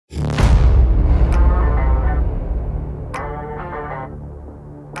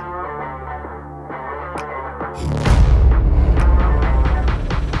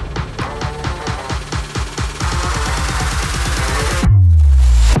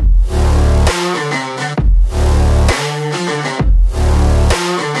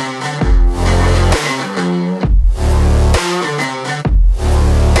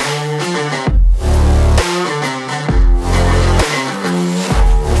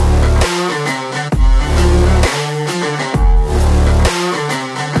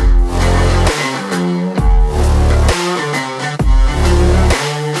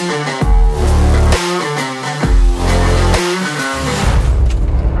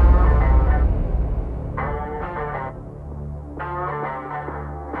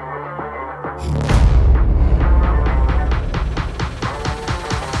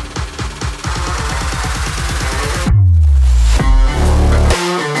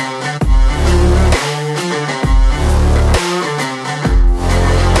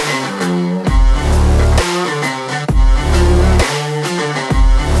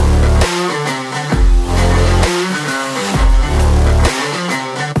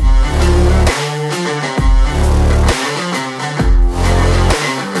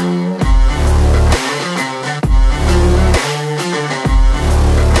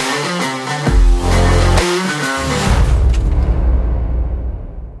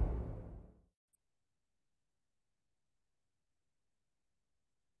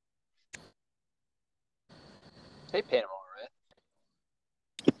Hey, Panama,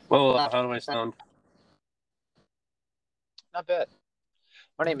 right? Well, how do I sound? Not bad.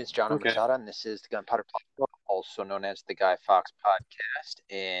 My name is John Okay. Masada, and this is the Gunpowder Podcast, also known as the Guy Fox Podcast.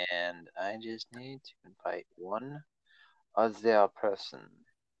 And I just need to invite one other person.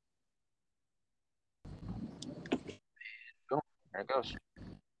 Boom, there it goes.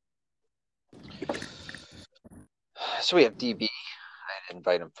 So we have DB. I'd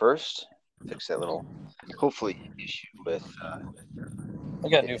invite him first. Fix that little, hopefully, issue with. I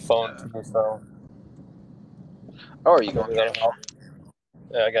got a new phone too, so Oh, are you going maybe through that'll help.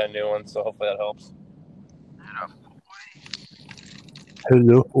 Yeah, I got a new one, so hopefully that helps.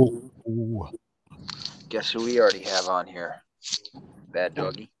 Hello. Guess who we already have on here? Bad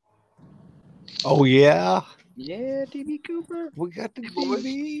Doggy. Oh yeah, Yeah, DB Cooper. we got the Hey, boys.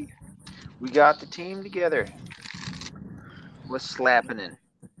 TV. We got the team together. What's slapping in?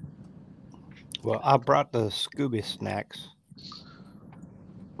 Well, I brought the Scooby snacks.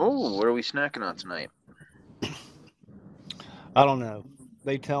 Oh, what are we snacking on tonight? I don't know.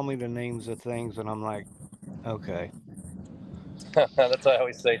 They tell me the names of things, and I'm like, okay. That's what I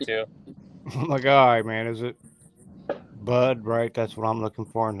always say too. I'm like, all right, man. Is it Bud? Right, that's what I'm looking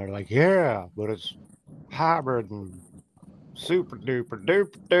for. And they're like, yeah, but it's hybrid and super duper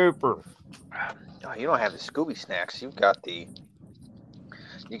duper duper. Oh, you don't have the Scooby snacks. You got the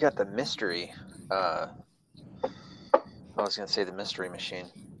mystery. I was gonna say the mystery machine.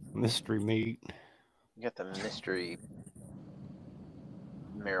 Mystery meat. You got the mystery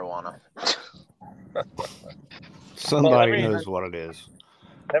marijuana. Somebody every- knows what it is.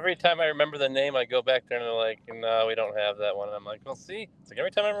 Every time I remember the name, I go back there and they're like, "No, we don't have that one." And I'm like, "Well, see, it's like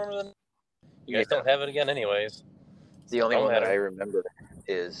every time I remember the name, you guys don't have it again, anyways." The only one that I remember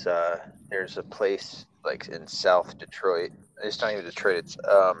is there's a place like in South Detroit. It's not even Detroit. It's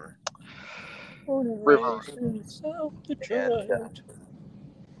River. South Detroit. And,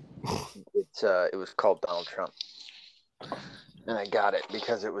 it was called Donald Trump, and I got it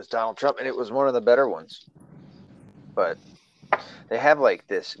because it was Donald Trump, and it was one of the better ones. But they have like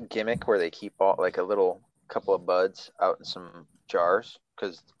this gimmick where they keep all like a little couple of buds out in some jars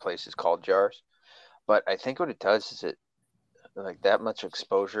because the place is called jars. But I think what it does is it like that much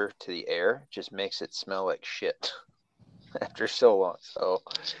exposure to the air just makes it smell like shit after so long. So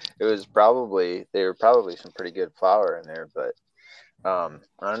it was probably there were probably some pretty good flour in there, but I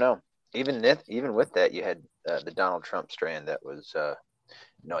don't know. Even with that, you had the Donald Trump strand that was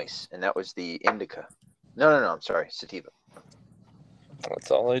nice, and that was the indica. No, I'm sorry, sativa.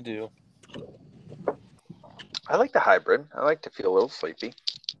 That's all I do. I like the hybrid. I like to feel a little sleepy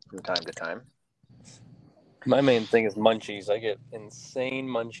from time to time. My main thing is munchies. I get insane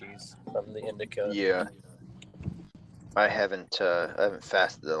munchies from the indica. Yeah, I haven't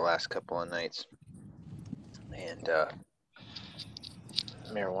fasted the last couple of nights, and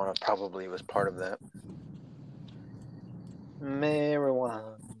marijuana probably was part of that.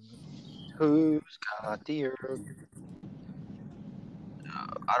 Marijuana. Who's got the herb?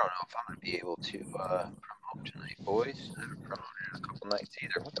 I don't know if I'm gonna be able to promote tonight, boys. I haven't promoted in a couple nights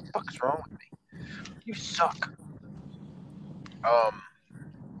either. What the fuck's wrong with me? You suck.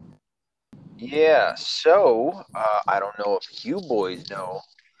 Yeah. So I don't know if you boys know.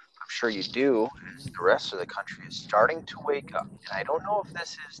 I'm sure you do. The rest of the country is starting to wake up, and I don't know if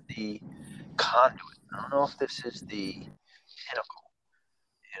this is the conduit. I don't know if this is the pinnacle.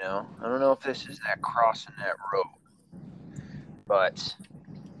 You know, I don't know if this is that crossing that road. But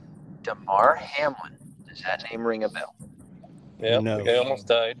Damar Hamlin, does that name ring a bell? Yeah, No. the guy almost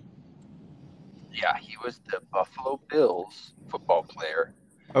died. Yeah, he was the Buffalo Bills football player.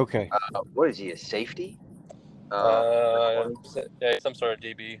 Okay. What is he, a safety? Yeah, some sort of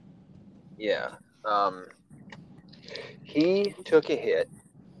DB. Yeah. He took a hit.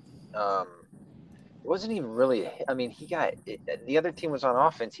 It wasn't even really. I mean, the other team was on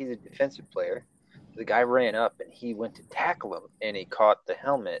offense. He's a defensive player. The guy ran up and he went to tackle him, and he caught the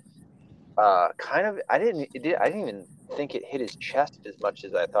helmet. I didn't even think it hit his chest as much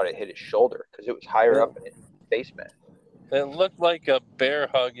as I thought it hit his shoulder because it was higher up in his face mask. It looked like a bear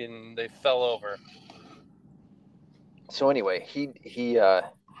hug, and they fell over. So anyway, he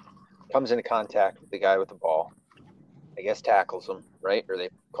comes into contact with the guy with the ball. I guess tackles him, right? Or they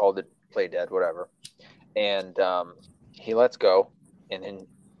called it play dead, whatever. And he lets go, and then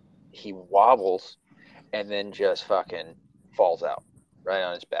he wobbles, and then just fucking falls out right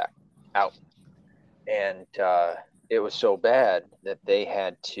on his back, out. And it was so bad that they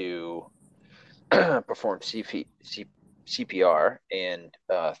had to perform CPR and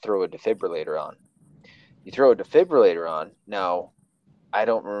throw a defibrillator on. You throw a defibrillator on. Now, I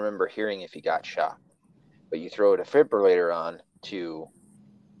don't remember hearing if he got shot. but you throw a defibrillator on to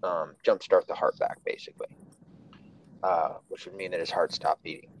jumpstart the heart back, basically, which would mean that his heart stopped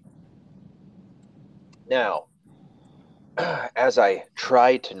beating. Now, as I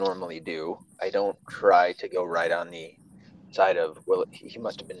try to normally do, I don't try to go right on the side of, well, it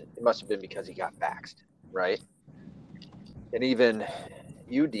must have been because he got vaxxed, right? And even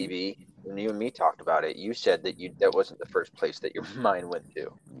you, DB, when you and me talked about it, you said that that wasn't the first place that your mind went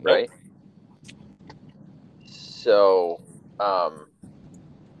to, right? Nope. So,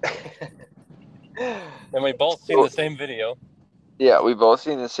 and we both seen the same video. Yeah, we both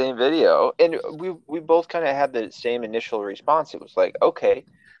seen the same video, and we both kind of had the same initial response. It was like, okay,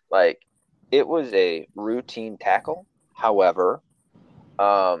 like it was a routine tackle. However,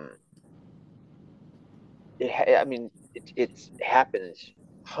 it happens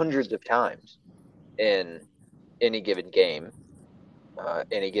hundreds of times in any given game,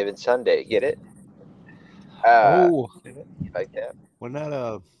 any given Sunday. Get it? Oh, like that? Wasn't that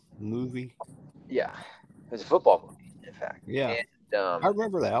a movie? Yeah, it was a football movie. In fact, yeah, and, I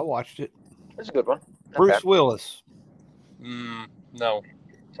remember that. I watched it. It was a good one. Not Bruce bad. Willis. No.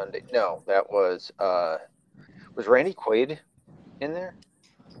 Sunday. No, that was Randy Quaid in there?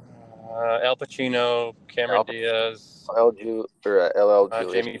 Al Pacino, Cameron Diaz, LL Julius,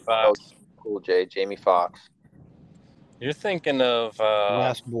 Jamie Foxx, Cool J, Jamie Foxx. You're thinking of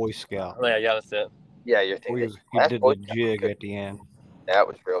Last Boy Scout. Yeah, that's it. Yeah, you're thinking. He did the jig at the end. That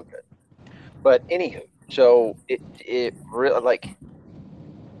was real good. But anywho, so it really, like,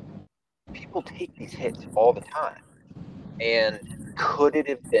 people take these hits all the time, and could it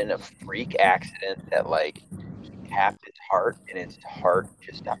have been a freak accident that like tapped his heart and his heart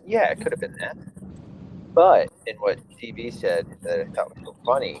just stopped? Yeah, it could have been that. But in what TV said that I thought was so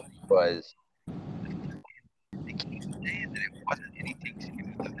funny was they keep saying that it wasn't anything to do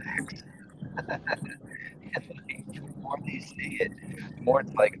with the vax. And like, the more they say it, the more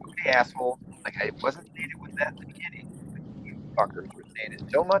it's like, okay, asshole, like I wasn't saying it was that at the beginning. But you fuckers were saying it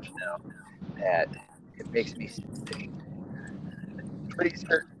so much now that it makes me sick. Pretty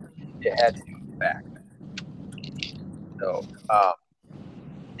certain it had to do with the back. So,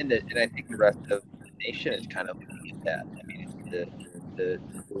 and I think the rest of the nation is kind of looking at that. I mean, the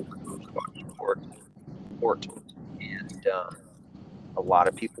sport, and a lot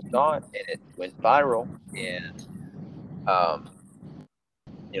of people saw it, and it went viral. And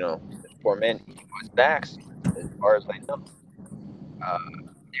this poor man, he was vaxxed, as far as I know.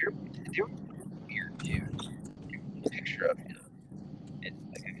 There was weird too. A picture of him. It's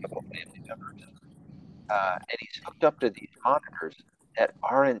like a couple of family members, and he's hooked up to these monitors that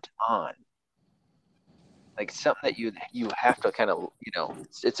aren't on. Like something that you have to kind of,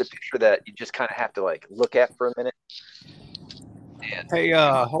 it's a picture that you just kind of have to like look at for a minute. And, hey,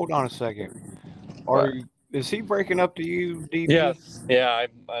 hold on a second. Is he breaking up to you, DB? Yes. Yeah, I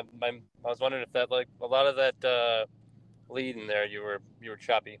was wondering if that, like, a lot of that lead in there, you were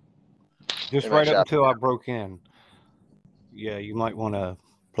choppy. Just right up until I broke in. Yeah, you might want to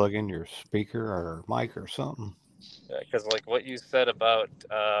plug in your speaker or mic or something. Yeah, because like what you said about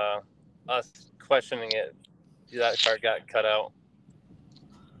us questioning it, that part got cut out.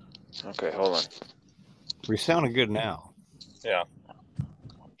 Okay, hold on. We're sounding good now. Yeah.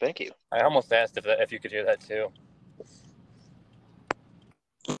 Thank you. I almost asked if you could hear that too.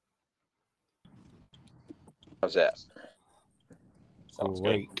 How's that? Sounds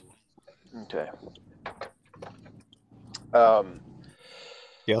great. Good. Okay.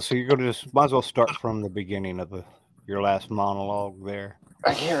 Yeah, so you're gonna might as well start from the beginning of your last monologue there.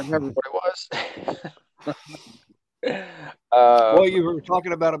 I can't remember what it was. Well, you were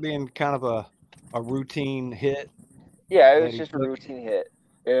talking about it being kind of a routine hit. Yeah, it was just a routine hit.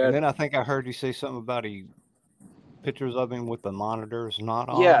 And then I think I heard you say something about pictures of him with the monitors not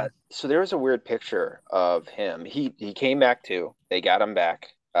on. Yeah, so there was a weird picture of him. He came back too. They got him back.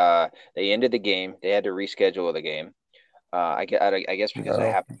 They ended the game. They had to reschedule the game. I guess because it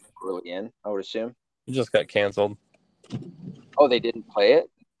happened early in, I would assume. It just got canceled. Oh, they didn't play it?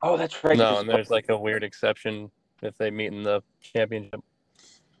 Oh, that's right. No, and there's like a weird exception if they meet in the championship.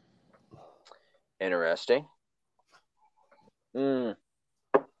 Interesting.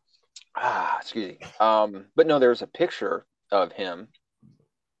 Excuse me. But no, there's a picture of him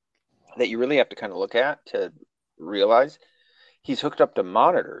that you really have to kind of look at to realize he's hooked up to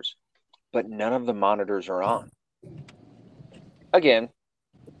monitors, but none of the monitors are on. Again,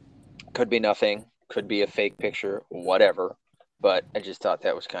 could be nothing, could be a fake picture, whatever. But I just thought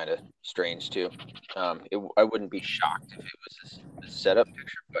that was kind of strange too. I wouldn't be shocked if it was a setup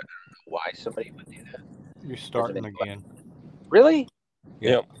picture, but I don't know why somebody would do that. You're starting again. Really?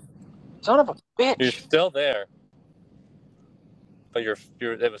 Yep. Son of a You're Bitch. still there, but you're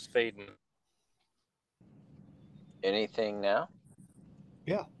it was fading. Anything now?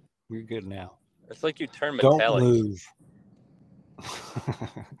 Yeah, you're good now. It's like you turn Don't metallic. move.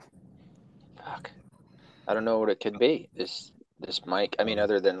 Fuck. I don't know what it could be. This mic. I mean,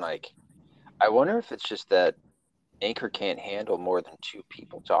 other than like, I wonder if it's just that Anchor can't handle more than 2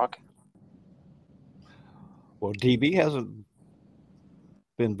 people talking. Well, DB hasn't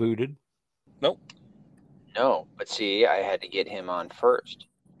been booted. Nope. No, but see, I had to get him on first,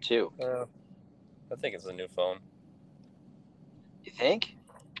 too. I think it's a new phone. You think?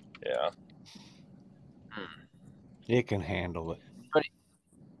 Yeah. It can handle it.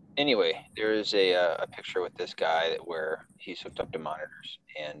 Anyway, there is a picture with this guy where he's hooked up to monitors,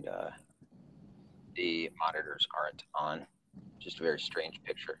 and the monitors aren't on. Just a very strange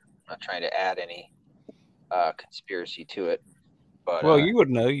picture. I'm not trying to add any conspiracy to it, but Well, you would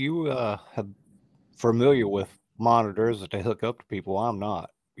know. You have familiar with monitors that they hook up to people. I'm not.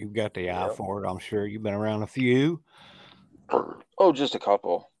 You've got the eye Yep. for it. I'm sure you've been around a few. oh, just a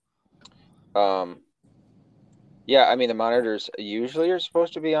couple. Yeah, I mean the monitors usually are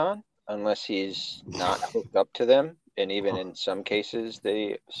supposed to be on unless he's not hooked up to them, and even in some cases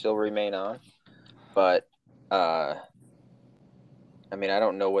they still remain on. But I mean, I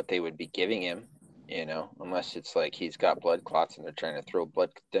don't know what they would be giving him, unless it's like he's got blood clots and they're trying to throw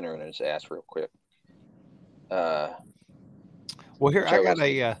blood thinner in his ass real quick. Well, here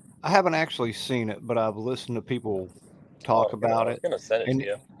I haven't actually seen it, but I've listened to people talk about I was gonna send it to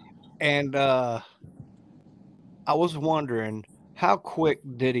you. And I was wondering, how quick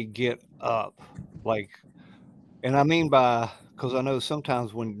did he get up? Like, and I mean because I know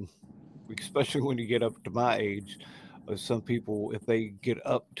sometimes especially when you get up to my age, some people, if they get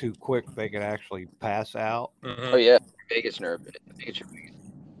up too quick, they can actually pass out. Mm-hmm. Oh yeah, vagus nerve. Vagus.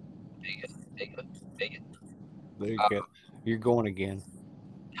 You're going again.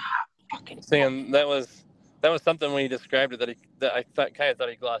 Seeing that was something when he described it that I kind of thought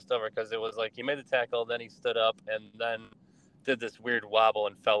he glossed over, because it was like he made the tackle, then he stood up, and then did this weird wobble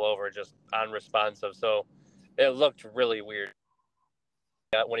and fell over just unresponsive. So it looked really weird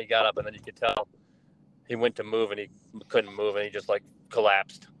when he got up, and then you could tell he went to move and he couldn't move, and he just like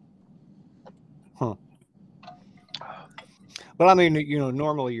collapsed. Huh. But I mean,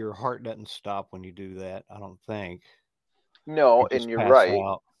 normally your heart doesn't stop when you do that. I don't think. No, and you're right.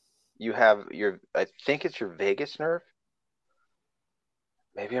 Out. You have I think it's your vagus nerve.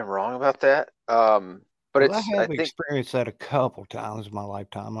 Maybe I'm wrong about that. But I think experienced that a couple times in my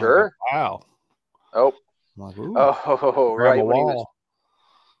lifetime. Sure. Like, wow. Oh. I'm like, ooh, right. When he was.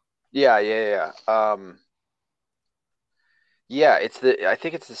 Yeah. Yeah, I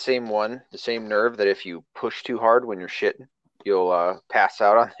think it's the same one, the same nerve that if you push too hard when you're shitting, you'll pass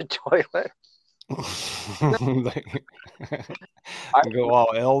out on the toilet. Go all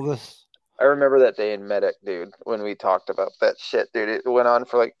Elvis. I remember that day in Medic, dude, when we talked about that shit, dude. It went on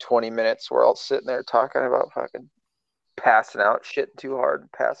for like 20 minutes. We're all sitting there talking about fucking passing out, shitting too hard,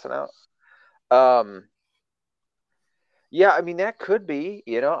 and passing out. Yeah, I mean that could be.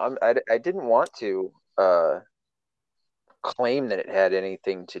 I didn't want to claim that it had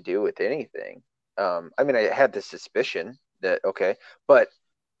anything to do with anything. I mean, I had the suspicion that but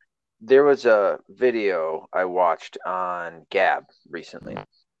there was a video I watched on Gab recently.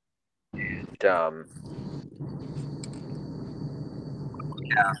 And, yeah,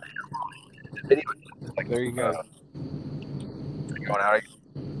 the video was like, there you go. Going out.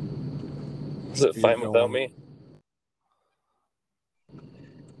 Is it fine without me?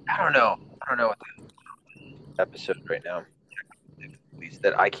 I don't know what the episode right now.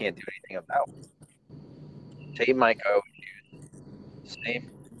 That I can't do anything about. Same mic I would use, same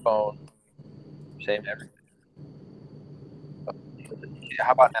phone, same everything.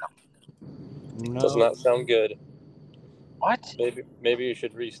 How about now? No. Does not sound good. What? Maybe you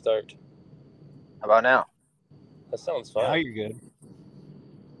should restart. How about now? That sounds fine. Now you're good.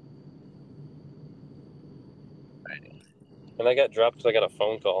 And I got dropped because I got a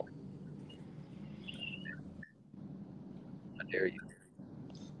phone call. How dare you?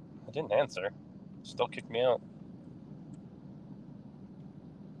 I didn't answer. Still kicked me out.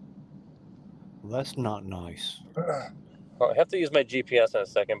 Well, that's not nice. Well, I have to use my GPS in a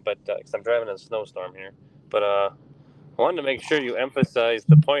second, but because I'm driving in a snowstorm here. But I wanted to make sure you emphasize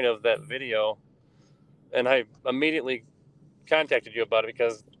the point of that video, and I immediately contacted you about it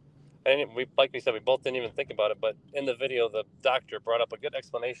because like we said, we both didn't even think about it. But in the video, the doctor brought up a good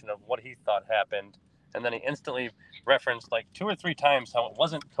explanation of what he thought happened, and then he instantly referenced like 2 or 3 times how it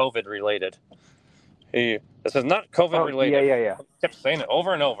wasn't COVID related. This is not COVID related. Yeah. He kept saying it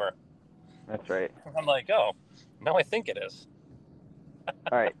over and over. That's right. I'm like, oh, now I think it is.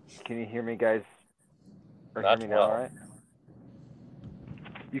 All right. Can you hear me, guys? Or Not hear me well. now, all right?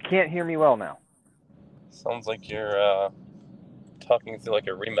 You can't hear me well now. Sounds like you're talking through like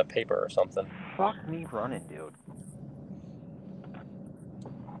a ream of paper or something. Fuck me running, dude.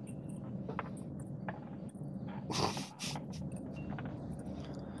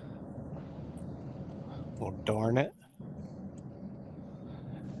 Well, darn it.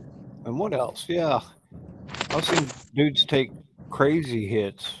 And what else? Yeah. I've seen dudes take crazy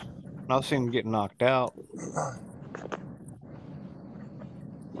hits. I've seen them get knocked out.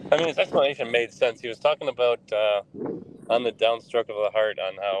 I mean, his explanation made sense. He was talking about on the downstroke of the heart,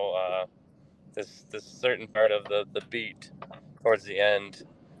 on how this certain part of the beat towards the end,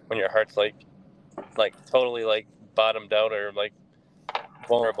 when your heart's like totally like bottomed out or like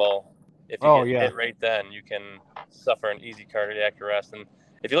vulnerable. If you get hit right then, you can suffer an easy cardiac arrest. And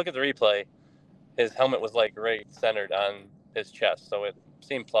if you look at the replay, his helmet was like right centered on his chest, so it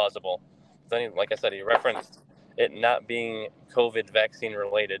seemed plausible. Then, like I said, he referenced it not being COVID vaccine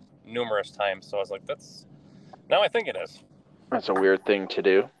related numerous times. So I was like, now I think it is. That's a weird thing to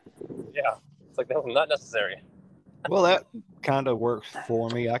do. Yeah, it's like that was not necessary. Well, that kind of works for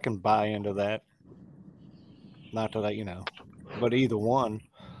me. I can buy into that. Not that, but either one.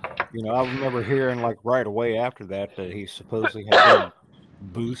 I remember hearing like right away after that he supposedly had been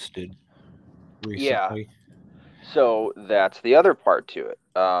boosted recently. Yeah. So that's the other part to it.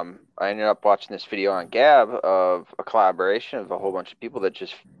 I ended up watching this video on Gab of a collaboration of a whole bunch of people that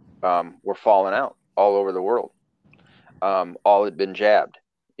just were falling out all over the world. All had been jabbed,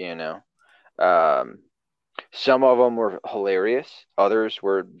 Some of them were hilarious. Others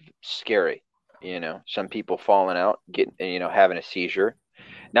were scary. Some people falling out, having a seizure,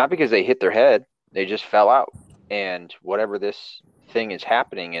 not because they hit their head, they just fell out. And whatever this thing is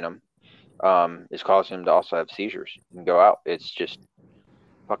happening in them is causing them to also have seizures and go out. It's just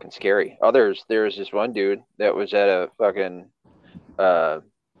fucking scary. Others, there's this one dude that was at a fucking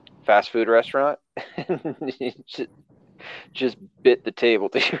fast food restaurant. just bit the table,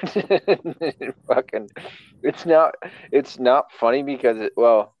 dude. Fucking, it's not funny because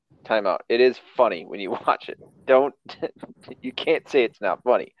time out. It is funny when you watch it. You can't say it's not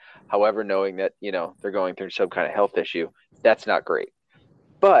funny. However, knowing that they're going through some kind of health issue, that's not great.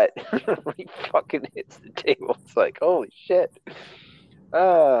 But when he fucking hits the table, it's like, holy shit.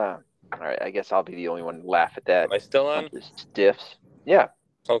 All right, I guess I'll be the only one to laugh at that. Am I still on? Stiffs. Yeah.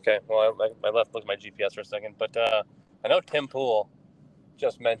 Okay. Well, I left look at my GPS for a second, but I know Tim Pool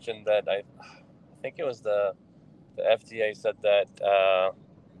just mentioned that I think it was the FDA said that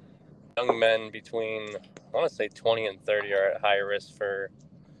young men between, I want to say 20 and 30 are at high risk for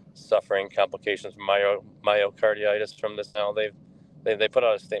suffering complications from myocarditis from this. Now they put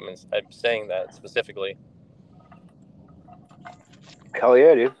out a statement saying that specifically. Hell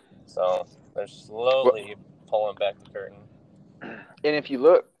yeah, dude. So they're slowly pulling back the curtain. And if you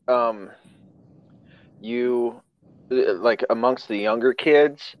look, you like amongst the younger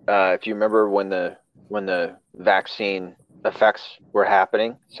kids, if you remember when the vaccine effects were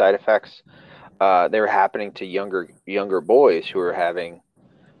happening, side effects, they were happening to younger boys who were having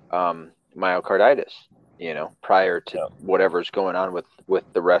myocarditis, prior to whatever's going on with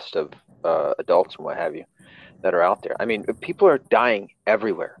the rest of adults and what have you that are out there. I mean, people are dying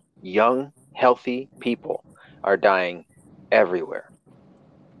everywhere. Young, healthy people are dying everywhere.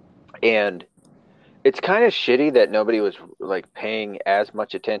 And it's kind of shitty that nobody was like paying as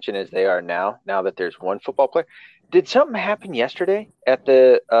much attention as they are now that there's one football player. Did something happen yesterday at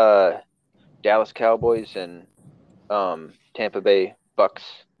the Dallas Cowboys and Tampa Bay Bucks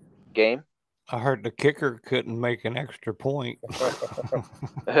game? I heard the kicker couldn't make an extra point.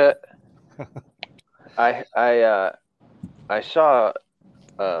 I saw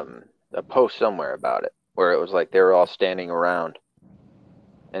a post somewhere about it where it was like they were all standing around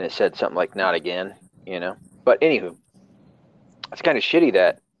and it said something like "not again," But anywho, it's kind of shitty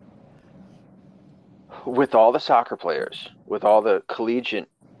that with all the soccer players, with all the collegiate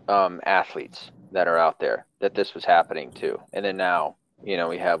athletes that are out there, that this was happening too. And then now,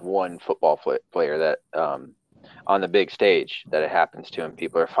 we have one football player that on the big stage that it happens to, and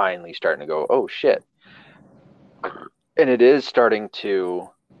people are finally starting to go, oh shit. And it is starting to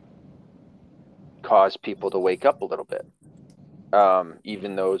cause people to wake up a little bit.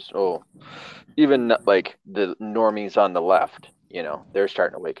 Even like the normies on the left, they're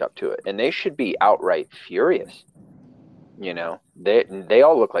starting to wake up to it, and they should be outright furious. They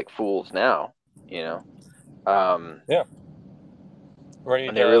all look like fools now. Yeah. Ready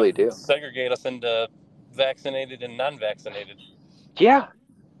to really do segregate us into vaccinated and non-vaccinated. Yeah,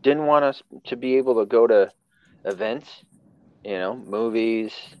 didn't want us to be able to go to events,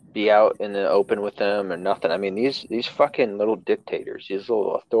 movies, be out in the open with them or nothing. I mean, these fucking little dictators, these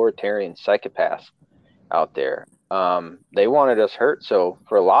little authoritarian psychopaths out there, they wanted us hurt. So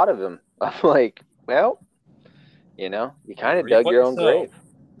for a lot of them, I'm like, well, you kind of Reap dug what your you own sow. grave.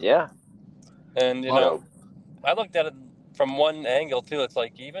 Yeah. And So, I looked at it from one angle too. It's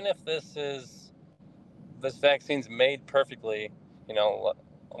like, even if this vaccine's made perfectly,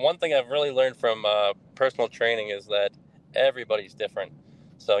 one thing I've really learned from personal training is that everybody's different.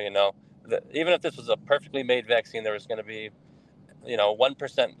 So even if this was a perfectly made vaccine, there was going to be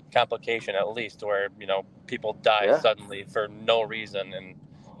 1% complication at least, where people die yeah. suddenly for no reason, and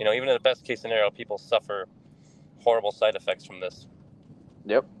even in the best case scenario, people suffer horrible side effects from this.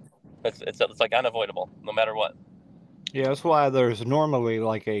 Yep. It's like unavoidable no matter what. Yeah, that's why there's normally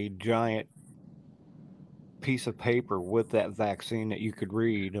like a giant piece of paper with that vaccine that you could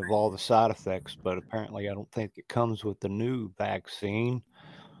read of all the side effects, but apparently I don't think it comes with the new vaccine.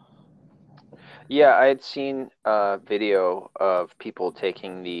 Yeah, I had seen a video of people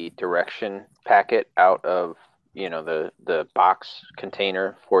taking the direction packet out of, the box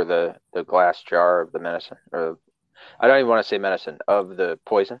container for the glass jar of the medicine, or I don't even want to say medicine, of the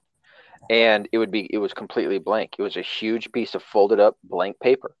poison. And it was completely blank. It was a huge piece of folded up blank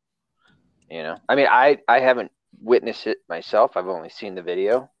paper. I mean, I haven't witnessed it myself. I've only seen the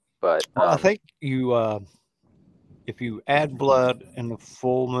video, but Well, I think if you add blood in the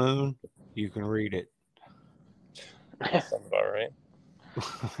full moon, you can read it. Sounds about right.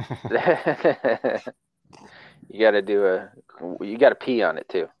 you got to pee on it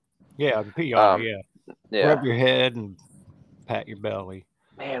too. Yeah, pee on it, yeah. Yeah. Rub your head and pat your belly.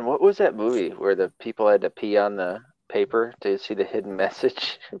 Man, what was that movie where the people had to pee on the paper to see the hidden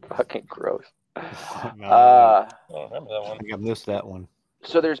message? Fucking gross. I remember that I one. think I missed that one.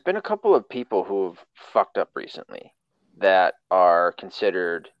 So there's been a couple of people who've fucked up recently that are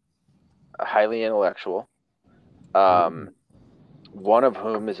considered highly intellectual. One of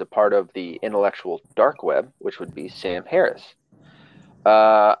whom is a part of the intellectual dark web, which would be Sam Harris.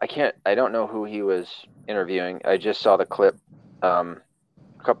 I don't know who he was interviewing. I just saw the clip a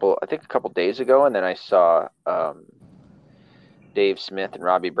couple days ago, and then I saw Dave Smith and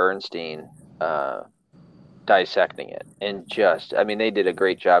Robbie Bernstein dissecting it, and they did a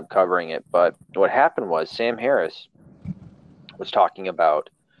great job covering it. But what happened was Sam Harris was talking about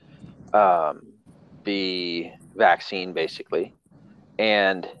the vaccine, basically,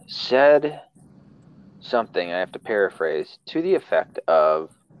 and said something, I have to paraphrase, to the effect of,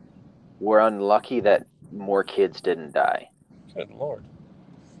 we're unlucky that more kids didn't die. Good Lord.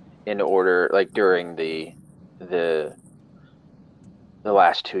 In order, like, during the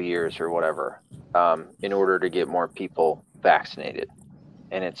last 2 years or whatever, in order to get more people vaccinated.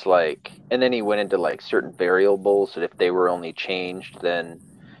 And it's like, and then he went into like certain variables that if they were only changed, then,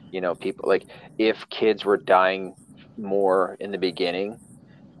 people, like, if kids were dying more in the beginning,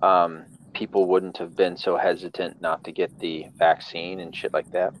 people wouldn't have been so hesitant not to get the vaccine and shit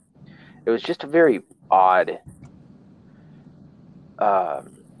like that. It was just a very odd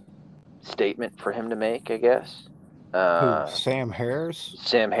statement for him to make, I guess. Sam Harris?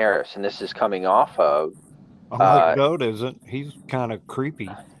 Sam Harris, and this is coming off of. I'm like, no, it isn't. He's kind of creepy.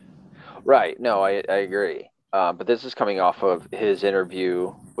 Right. No, I agree. But this is coming off of his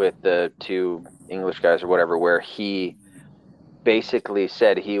interview with the two English guys or whatever, where he basically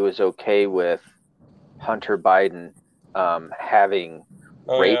said he was okay with Hunter Biden having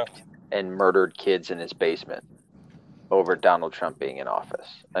raped and murdered kids in his basement over Donald Trump being in office.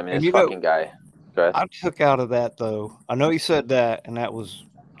 I mean, this fucking guy. Go ahead. I took out of that, though. I know he said that, and that was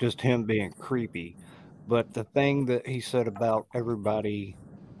just him being creepy. But the thing that he said about everybody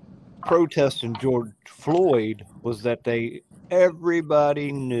protesting George Floyd was that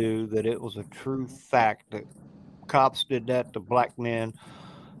everybody knew that it was a true fact that cops did that to black men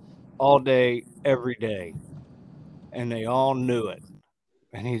all day, every day. And they all knew it.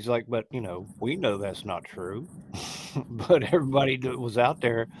 And he's like, but, we know that's not true. But everybody that was out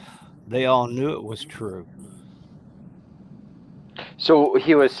there, they all knew it was true. So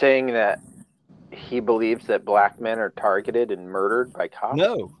he was saying that he believes that black men are targeted and murdered by cops?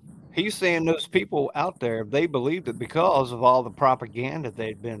 No. He's saying those people out there, they believed it because of all the propaganda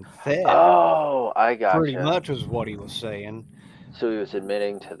they'd been fed. Oh, I got Pretty much is what he was saying. So he was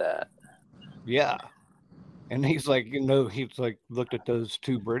admitting to that. Yeah. And he's like, he's like, looked at those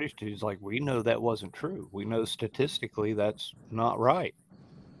two British dudes like, we know that wasn't true. We know statistically that's not right.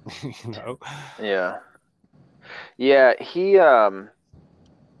 Yeah. Yeah, he's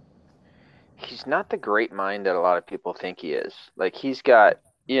not the great mind that a lot of people think he is. Like, he's got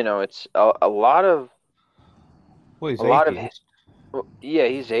it's a lot of Well, he's a lot of atheist. well, yeah,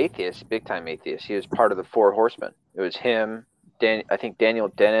 he's atheist, big time atheist. He was part of the Four Horsemen. It was him, I think Daniel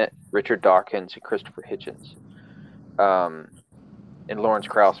Dennett, Richard Dawkins, and Christopher Hitchens. Um, and Lawrence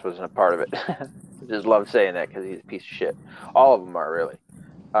Krauss wasn't a part of it. I just love saying that because he's a piece of shit. All of them are really.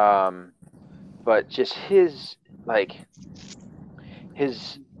 But just his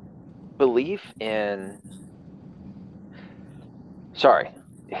belief in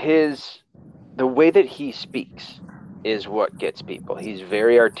the way that he speaks is what gets people. He's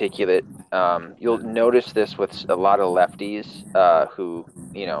very articulate. You'll notice this with a lot of lefties who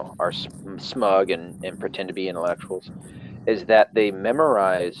are smug and pretend to be intellectuals, is that they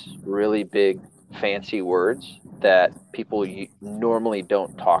memorize really big fancy words that people normally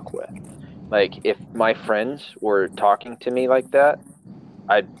don't talk with. Like if my friends were talking to me like that,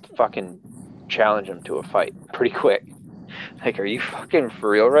 I'd fucking challenge them to a fight pretty quick. Like, are you fucking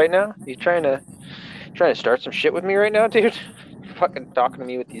for real right now? You trying to start some shit with me right now, dude? Fucking talking to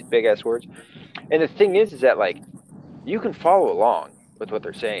me with these big ass words. And the thing is that like you can follow along with what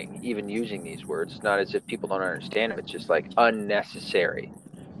they're saying, even using these words. It's not as if people don't understand them. It's just like unnecessary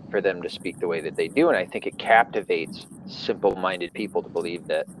for them to speak the way that they do. And I think it captivates simple-minded people to believe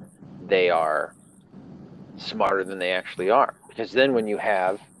that they are smarter than they actually are. Because then when you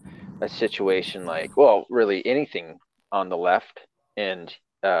have a situation like, well, really anything on the left, and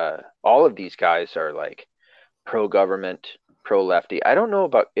all of these guys are like pro-government, pro-lefty. I don't know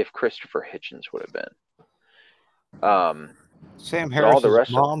about if Christopher Hitchens would have been. Sam But all the Harris's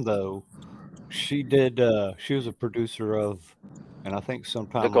rest of mom, though, she did. She was a producer of, and I think the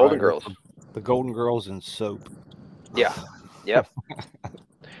sometime Golden writer Girls. for the Golden Girls and Soap. Yeah. Yep.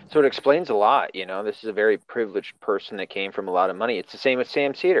 So it explains a lot, This is a very privileged person that came from a lot of money. It's the same with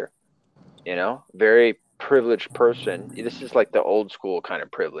Sam Cedar, very privileged person. This is like the old school kind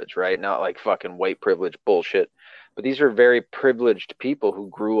of privilege, right? Not like fucking white privilege bullshit. But these are very privileged people who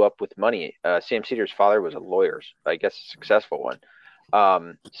grew up with money. Sam Cedar's father was a lawyer, I guess a successful one.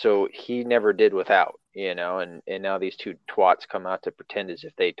 So he never did without, and now these two twats come out to pretend as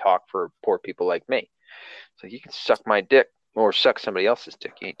if they talk for poor people like me. So you can suck my dick or suck somebody else's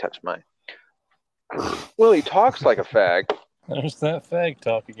dick. You ain't touch mine. Well, he talks like a fag. There's that fag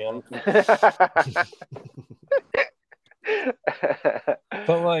talk again.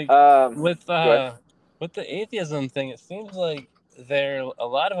 But like with the atheism thing, it seems like a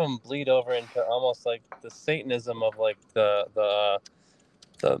lot of them bleed over into almost like the Satanism of like the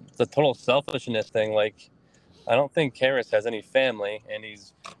total selfishness thing. Like, I don't think Harris has any family, and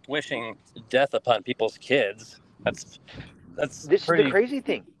he's wishing death upon people's kids. That's this is the crazy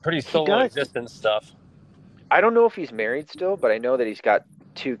thing. Pretty solo existence stuff. I don't know if he's married still, but I know that he's got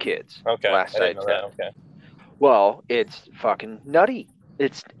 2 kids. Okay, last I didn't know that. Okay. Well, it's fucking nutty.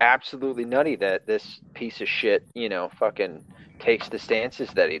 It's absolutely nutty that this piece of shit, fucking takes the stances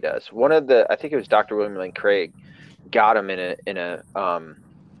that he does. I think it was Dr. William Lane Craig, got him in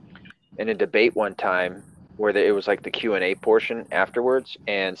a debate one time where it was like the Q&A portion afterwards,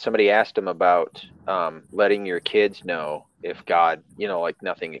 and somebody asked him about letting your kids know if God, like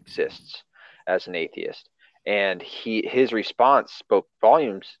nothing exists as an atheist. And his response spoke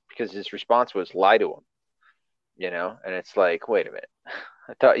volumes because his response was lie to him, and it's like, wait a minute.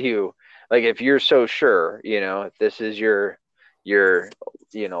 I thought like, if you're so sure, if this is your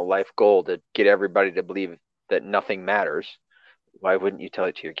life goal to get everybody to believe that nothing matters, why wouldn't you tell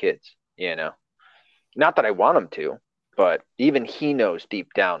it to your kids? Not that I want them to, but even he knows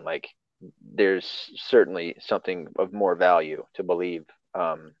deep down, like, there's certainly something of more value to believe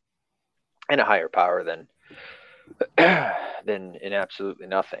in a higher power than in absolutely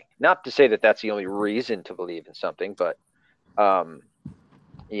nothing. Not to say that that's the only reason to believe in something, but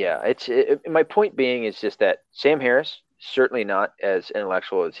yeah, my point being is just that Sam Harris certainly not as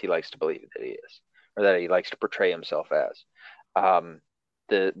intellectual as he likes to believe that he is, or that he likes to portray himself as.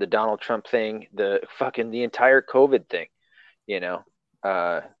 The Donald Trump thing, the entire COVID thing,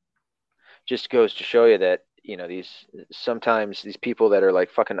 just goes to show you that sometimes these people that are like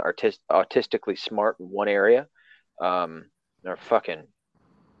fucking autistically smart in one area are fucking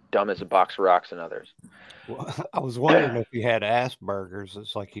dumb as a box of rocks in others. Well, I was wondering if he had Asperger's.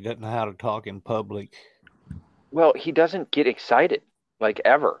 It's like he doesn't know how to talk in public. Well, he doesn't get excited, like,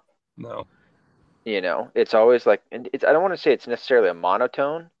 ever. No. It's always like, I don't want to say it's necessarily a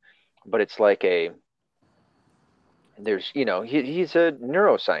monotone, but it's like he's a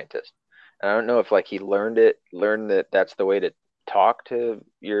neuroscientist. And I don't know if like he learned that that's the way to talk to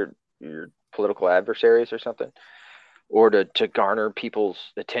your political adversaries or something, or to garner people's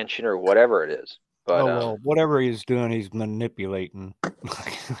attention or whatever it is. But well, whatever he's doing, he's manipulating. I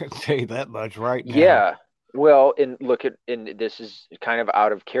can tell you that much right now. yeah, well, and this is kind of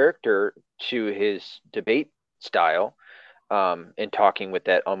out of character to his debate style, and talking with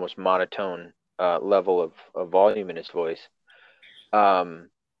that almost monotone level of volume in his voice. Um,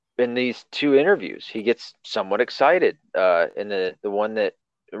 in these two interviews, he gets somewhat excited. In the one that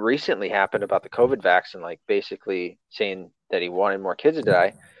recently happened about the COVID vaccine, like basically saying that he wanted more kids to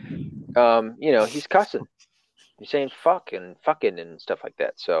die. He's cussing. He's saying fuck and fucking and stuff like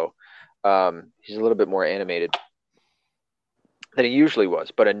that. So he's a little bit more animated than he usually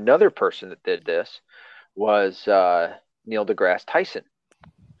was. But another person that did this was Neil deGrasse Tyson.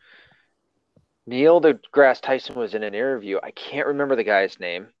 Neil deGrasse Tyson was in an interview. I can't remember the guy's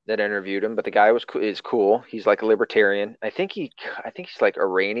name that interviewed him, but the guy is cool. He's like a libertarian. I think he's like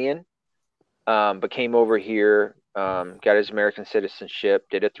Iranian, but came over here, got his American citizenship,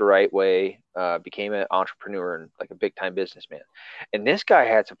 did it the right way, became an entrepreneur and like a big time businessman. And this guy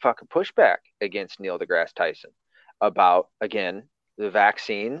had some fucking pushback against Neil deGrasse Tyson about, again, the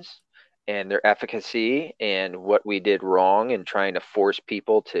vaccines and their efficacy and what we did wrong in trying to force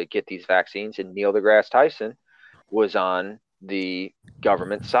people to get these vaccines. And Neil deGrasse Tyson was on the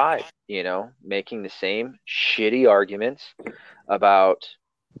government side, making the same shitty arguments about,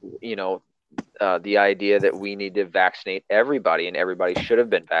 the idea that we need to vaccinate everybody and everybody should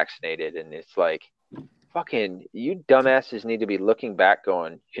have been vaccinated. And it's like, fucking, you dumbasses need to be looking back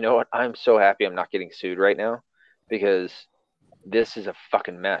going, you know what? I'm so happy I'm not getting sued right now because this is a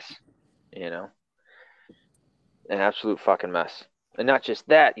fucking mess, an absolute fucking mess. And not just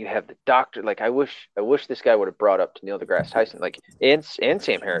that, you have the doctor. Like, I wish this guy would have brought up to Neil deGrasse Tyson, like, and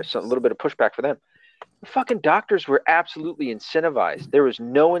Sam Harris, a little bit of pushback for them. The fucking doctors were absolutely incentivized. There was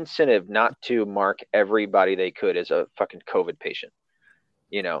no incentive not to mark everybody they could as a fucking COVID patient,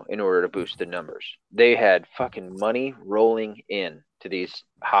 in order to boost the numbers. They had fucking money rolling in to these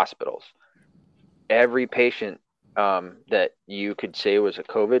hospitals. Every patient that you could say was a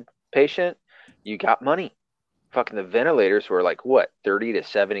COVID patient, you got money. Fucking the ventilators were like what, $30,000 to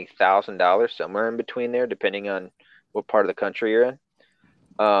 $70,000, somewhere in between there, depending on what part of the country you're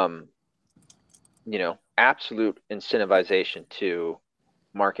in. Absolute incentivization to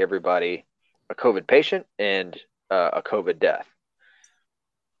mark everybody a COVID patient and a COVID death.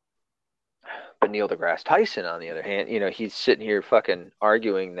 But Neil deGrasse Tyson, on the other hand, he's sitting here fucking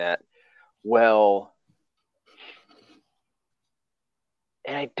arguing that, well,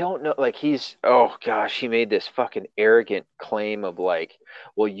 and I don't know, like he made this fucking arrogant claim of like,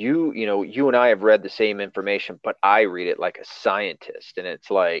 well, you and I have read the same information, but I read it like a scientist. And it's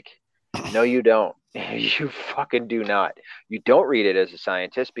like, no, you don't. You fucking do not. You don't read it as a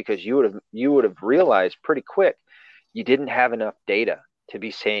scientist because you would have realized pretty quick you didn't have enough data to be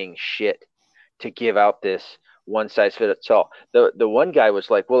saying shit to give out this one size fits all. The one guy was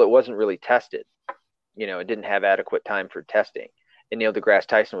like, well, it wasn't really tested. It didn't have adequate time for testing. And Neil deGrasse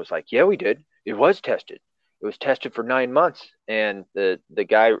Tyson was like, yeah, we did. It was tested. It was tested for 9 months. And the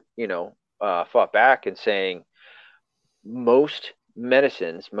guy, fought back and saying most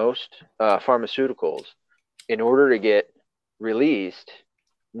medicines, most pharmaceuticals, in order to get released,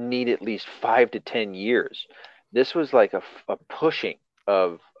 need at least 5 to 10 years. This was like a pushing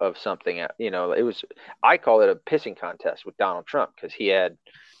of something. It was, I call it a pissing contest with Donald Trump because he had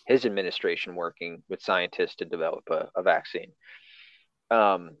his administration working with scientists to develop a vaccine.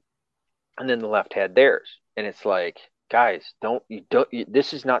 And then the left had theirs. And it's like, guys,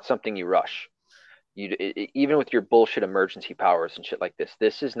 this is not something you rush. Even with your bullshit emergency powers and shit like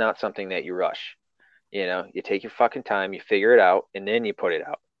this is not something that you rush. You take your fucking time, you figure it out, and then you put it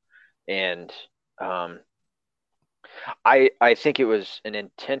out. And I think it was an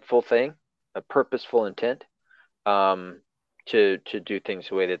intentful thing, a purposeful intent, to do things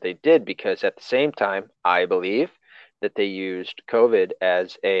the way that they did, because at the same time, I believe that they used COVID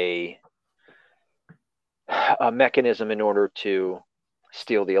as a mechanism in order to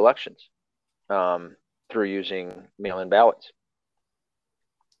steal the elections. Through using mail-in ballots.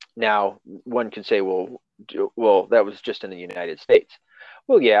 Now, one could say, well, that was just in the United States.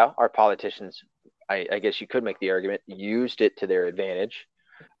 Well, yeah, our politicians, I guess you could make the argument, used it to their advantage.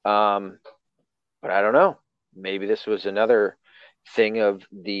 But I don't know. Maybe this was another thing of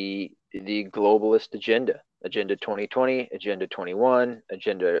the globalist agenda. Agenda 2020, Agenda 21,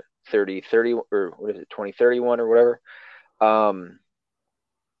 Agenda 3030, or what is it, 2031 or whatever.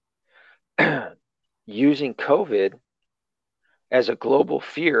 Using COVID as a global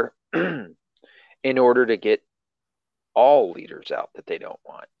fear in order to get all leaders out that they don't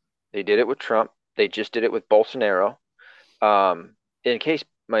want. They did it with Trump. They just did it with Bolsonaro. In case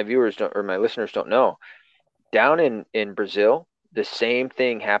my viewers don't, or my listeners don't know, down in Brazil, the same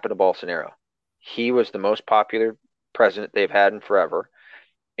thing happened to Bolsonaro. He was the most popular president they've had in forever,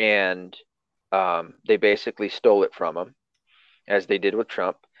 and they basically stole it from him, as they did with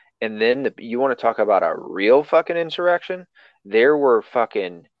Trump. And then you want to talk about a real fucking insurrection? There were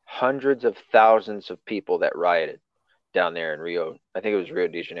fucking hundreds of thousands of people that rioted down there in Rio. I think it was Rio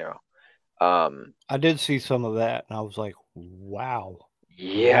de Janeiro. I did see some of that, and I was like, wow.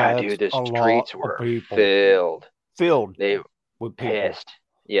 Yeah, That's dude, the a lot streets of were people. filled. They with people. pissed.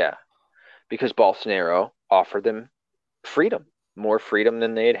 Yeah, because Bolsonaro offered them freedom, more freedom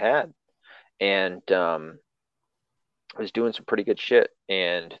than they had, and was doing some pretty good shit.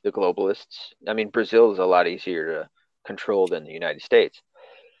 And the globalists, I mean, Brazil is a lot easier to control than the United States,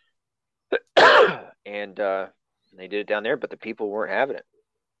 and they did it down there, but the people weren't having it.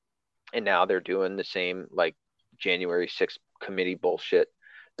 And now they're doing the same, like, January 6th committee bullshit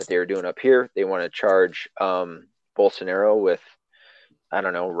that they were doing up here. They want to charge Bolsonaro with, I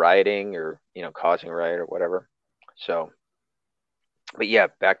don't know, rioting or, causing a riot or whatever. So, but yeah,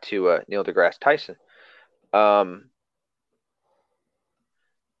 back to Neil deGrasse Tyson. I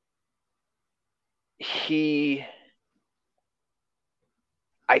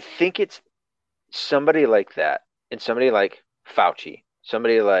think it's somebody like that, and somebody like Fauci,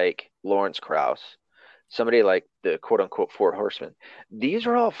 somebody like Lawrence Krauss, somebody like the quote unquote Four Horsemen. These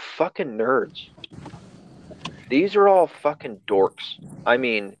are all fucking nerds. These are all fucking dorks. I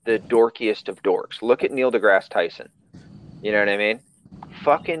mean, the dorkiest of dorks. Look at Neil deGrasse Tyson. You know what I mean?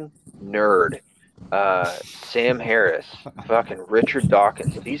 Fucking nerd. Sam Harris, fucking Richard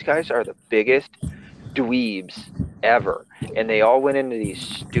Dawkins. These guys are the biggest dweebs ever. And they all went into these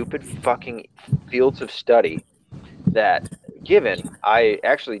stupid fucking fields of study that, given, I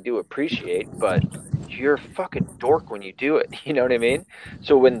actually do appreciate, but you're a fucking dork when you do it. You know what I mean?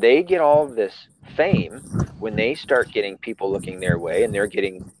 So when they get all of this fame, when they start getting people looking their way and they're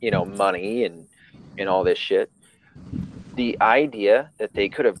getting, money and all this shit, the idea that they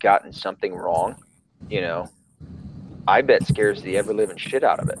could have gotten something wrong, I bet scares the ever living shit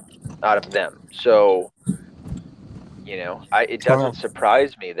out of them. So, it doesn't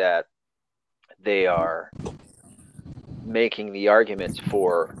surprise me that they are making the arguments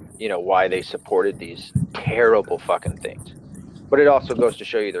for, why they supported these terrible fucking things. But it also goes to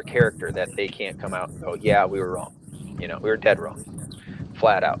show you their character, that they can't come out and go, yeah, we were wrong. We were dead wrong.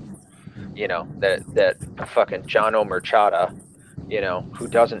 Flat out. That fucking John Omerchada, who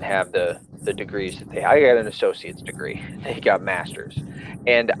doesn't have the degrees that I got an associate's degree. They got masters.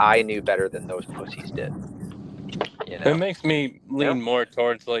 And I knew better than those pussies did. It makes me lean more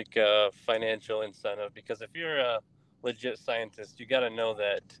towards like financial incentive, because if you're a legit scientist, you got to know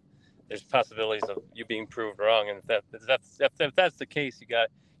that there's possibilities of you being proved wrong, and if that's the case,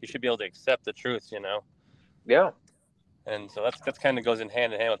 you should be able to accept the truth, Yeah. And so that's kind of goes in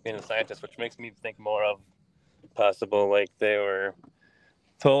hand with being a scientist, which makes me think more of possible, like they were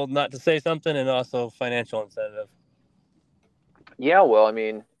told not to say something, and also financial incentive. Yeah, well, I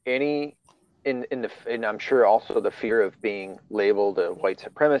mean, and I'm sure also the fear of being labeled a white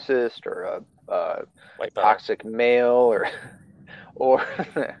supremacist or a toxic male or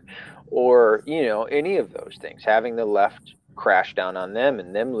any of those things, having the left crash down on them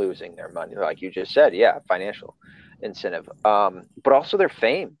and them losing their money, like you just said. Yeah, financial incentive, but also their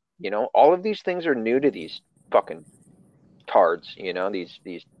fame. All of these things are new to these fucking tards.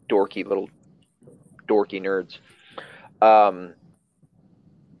 These dorky nerds.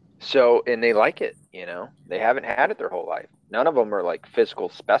 So, and they like it. They haven't had it their whole life. None of them are like physical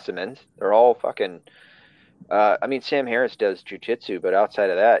specimens. They're all fucking. I mean, Sam Harris does jujitsu, but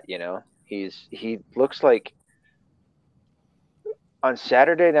outside of that, he looks like on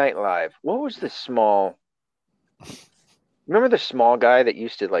Saturday Night Live. What was the small? Remember the small guy that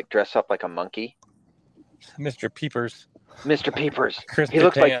used to like dress up like a monkey? Mr. Peepers. Mr. Peepers. Chris He Kattan.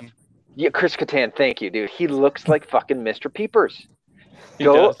 looks like Chris Kattan. Thank you, dude. He looks like fucking Mr. Peepers.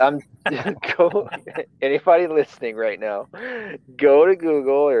 Go. Anybody listening right now, go to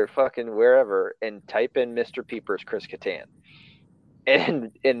Google or fucking wherever and type in Mr. Peepers Chris Kattan,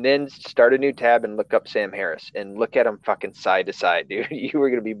 and then start a new tab and look up Sam Harris and look at him fucking side to side, dude. You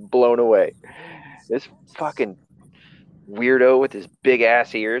were gonna be blown away. This fucking weirdo with his big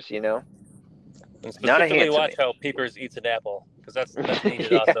ass ears, And specifically watch how Peepers eats an apple, because that's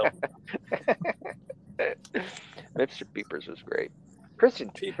needed also. Mr. Peepers was great.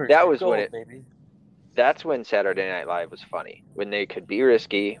 Peepers, that was when that's when Saturday Night Live was funny, when they could be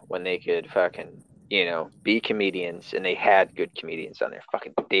risky, when they could fucking be comedians, and they had good comedians on there.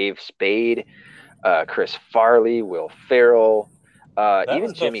 Fucking Dave Spade, Chris Farley, Will Ferrell, That Even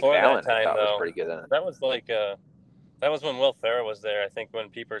was Jimmy before Fallon, that time, I thought was though. pretty good in it. That was like that was when Will Ferrell was there. I think when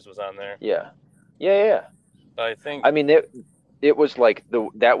Peepers was on there. Yeah. Yeah. But I think I mean, it was like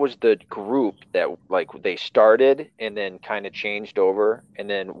that was the group that like they started and then kind of changed over, and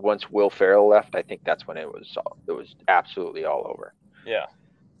then once Will Ferrell left, I think that's when it was absolutely all over. yeah.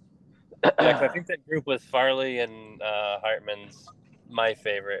 Yeah, 'cause I think that group with Farley and Hartman's my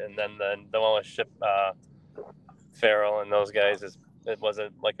favorite, and then the one with Farrell and those guys it was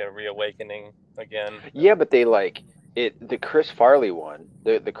like a reawakening again. Yeah, but they like it. The Chris Farley one,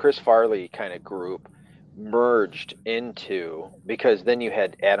 the Chris Farley kind of group merged into, because then you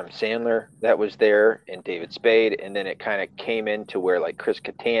had Adam Sandler that was there and David Spade, and then it kind of came into where like Chris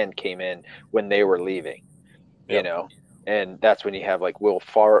Kattan came in when they were leaving, you Yep. know, and that's when you have like Will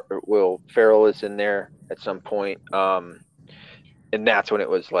Ferrell is in there at some point, and that's when it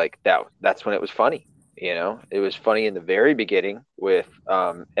was like that's when it was funny, you know. It was funny in the very beginning with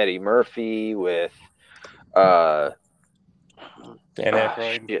Eddie Murphy, with Dan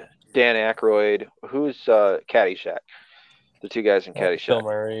Dan Aykroyd, who's Caddyshack, the two guys in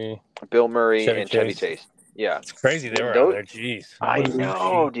Caddyshack, Bill Murray Chevy and Chevy Chase. Chase. Yeah, It's crazy they were on there. Jeez. I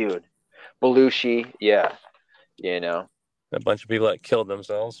know, dude. Belushi, yeah, you know. A bunch of people that killed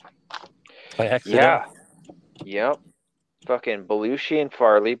themselves by accident. Yeah, yep. Fucking Belushi and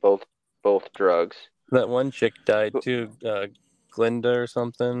Farley, both drugs. That one chick died too, Glinda or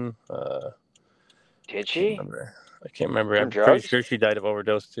something. Did she? I can't remember. From I'm drugs? pretty sure she died of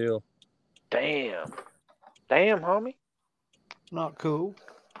overdose too. Damn, homie. Not cool.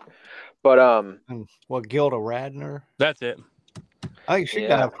 But And what, Gilda Radner? That's it. I think she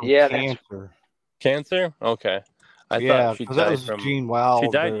Yeah. died from Yeah, cancer. Cancer? Okay. I Yeah, thought she because that died was from. Gene Wilder.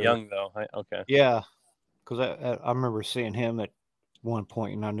 She died young though. Okay. Yeah, because I remember seeing him at one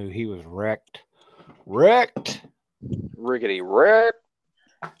point, and I knew he was wrecked. Riggedy wreck.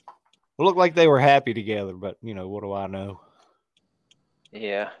 It looked like they were happy together, but you know, what do I know?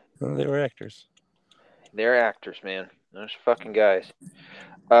 Yeah, Well, they were actors. they're actors, man. Those fucking guys.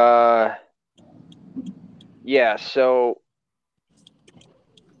 Yeah. So,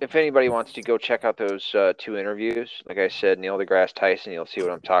 if anybody wants to go check out those 2 interviews, like I said, Neil deGrasse Tyson, you'll see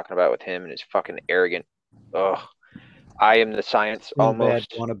what I'm talking about with him and his fucking arrogant. Ugh. I am the science Real almost.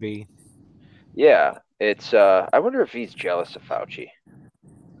 bad wannabe. Yeah, it's. I wonder if he's jealous of Fauci.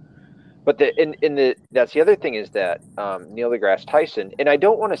 But that's the other thing is that Neil deGrasse Tyson, and I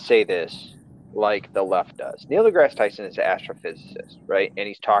don't want to say this like the left does. Neil deGrasse Tyson is an astrophysicist, right? And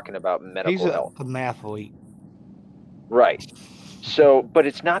he's talking about medical health. He's a mathlete. Right. So, but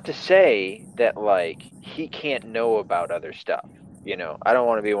it's not to say that like he can't know about other stuff. You know, I don't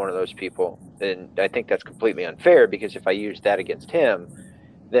want to be one of those people, and I think that's completely unfair, because if I use that against him,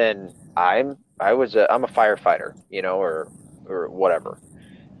 then I'm a firefighter, you know, or whatever.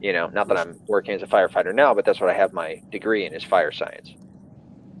 You know, not that I'm working as a firefighter now, but that's what I have my degree in, is fire science.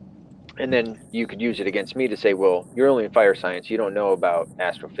 And then you could use it against me to say, well, you're only in fire science. You don't know about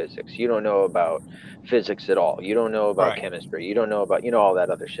astrophysics. You don't know about physics at all. You don't know about chemistry. You don't know about, you know, all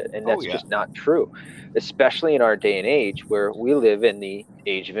that other shit. And that's just not true, especially in our day and age where we live in the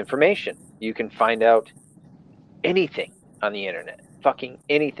age of information. You can find out anything on the internet, fucking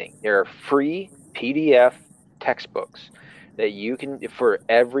anything. There are free PDF textbooks that you can, for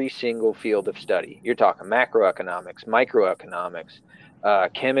every single field of study. You're talking macroeconomics, microeconomics,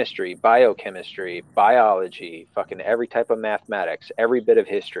 chemistry, biochemistry, biology, fucking every type of mathematics, every bit of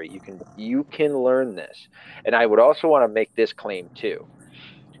history. You can learn this. And I would also want to make this claim too.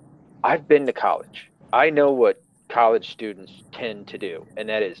 I've been to college. I know what college students tend to do, and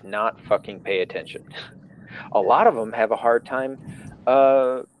that is not fucking pay attention. A lot of them have a hard time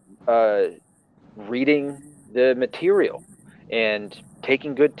reading the material and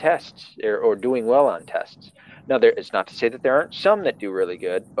taking good tests, or doing well on tests. Now, it's not to say that there aren't some that do really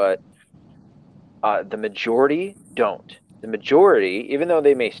good, but the majority don't. The majority, even though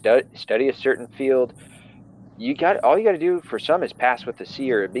they may study a certain field, all you got to do for some is pass with a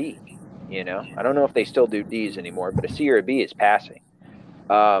C or a B. You know, I don't know if they still do D's anymore, but a C or a B is passing.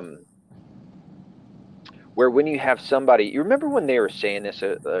 Where when you have somebody, you remember when they were saying this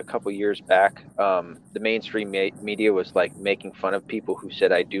a couple years back, the mainstream media was like making fun of people who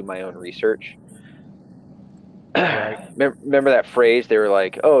said, I do my own research. Right. Remember that phrase? They were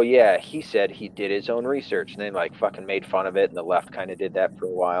like, oh yeah, he said he did his own research, and they like fucking made fun of it, and the left kind of did that for a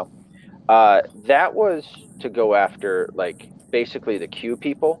while. That was to go after like basically the Q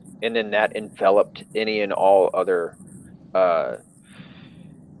people, and then that enveloped any and all other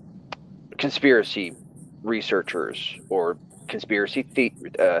conspiracy researchers or conspiracy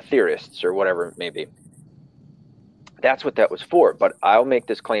theorists or whatever it may be. That's what that was for. But I'll make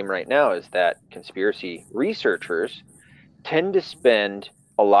this claim right now, is that conspiracy researchers tend to spend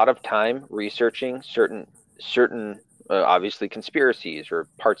a lot of time researching certain obviously conspiracies or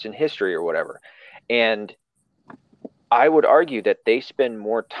parts in history or whatever. And I would argue that they spend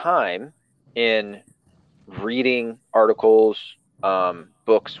more time in reading articles,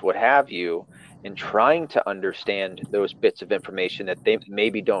 books, what have you, and trying to understand those bits of information that they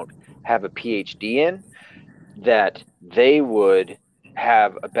maybe don't have a PhD in, that they would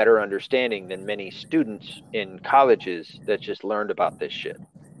have a better understanding than many students in colleges that just learned about this shit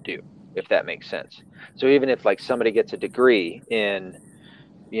do, if that makes sense. So even if like somebody gets a degree in,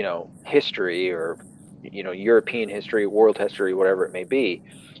 history, or, European history, world history, whatever it may be,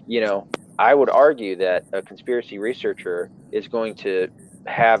 I would argue that a conspiracy researcher is going to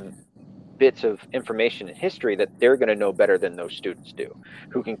have bits of information in history that they're going to know better than those students do,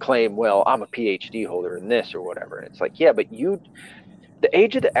 who can claim, well, I'm a PhD holder in this or whatever. And it's like, yeah, but the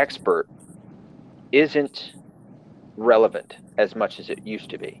age of the expert isn't relevant as much as it used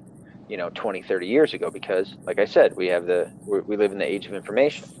to be, 20, 30 years ago, because like I said, we live in the age of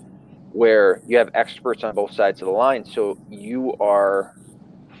information where you have experts on both sides of the line. So you are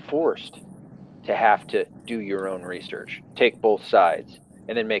forced to have to do your own research, take both sides,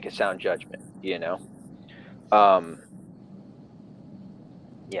 and then make a sound judgment, Yeah,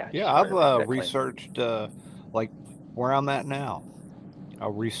 I've researched like where I'm at now. I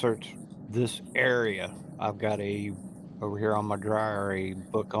researched this area. I've got over here on my dryer a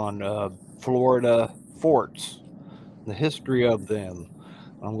book on Florida forts, the history of them.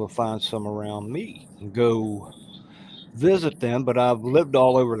 I'm going to find some around me and go visit them. But I've lived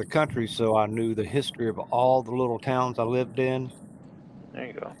all over the country, so I knew the history of all the little towns I lived in. There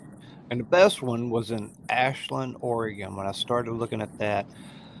you go. And the best one was in Ashland, Oregon. When I started looking at that,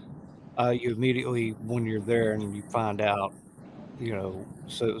 you immediately, when you're there and you find out,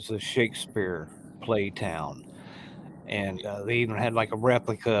 so it was a Shakespeare play town. And they even had like a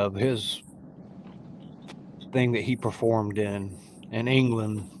replica of his thing that he performed in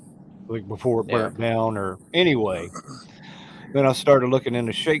England, like before it burnt down, or anyway. Then I started looking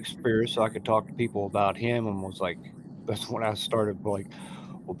into Shakespeare so I could talk to people about him, and was like, that's when I started like,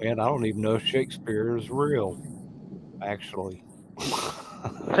 well, man, I don't even know if Shakespeare is real, actually.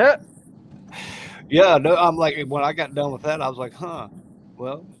 Yeah, no, I'm like, when I got done with that, I was like,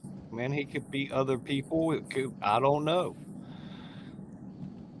 well, man, he could be other people. I don't know.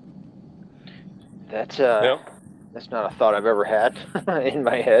 That's not a thought I've ever had in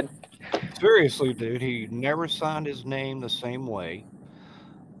my head. Seriously, dude, he never signed his name the same way.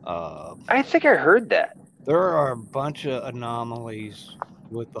 I think I heard that. There are a bunch of anomalies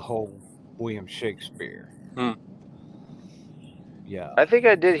with the whole William Shakespeare. Yeah. I think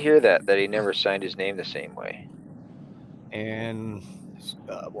I did hear that he never signed his name the same way. And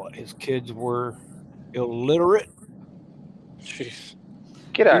his kids were illiterate. Jeez.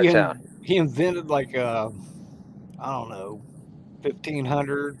 Get out of town. He invented like I don't know,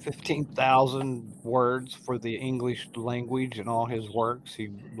 15,000 words for the English language in all his works. He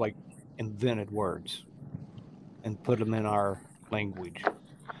like invented words and put them in our language.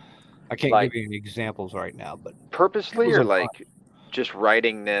 I can't give you any examples right now, but purposely, or like just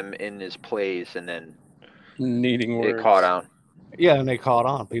writing them in his plays and then needing words. It caught on. Yeah, and they caught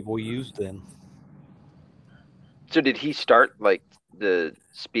on. People used them. So did he start like the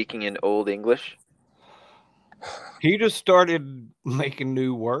speaking in Old English? He just started making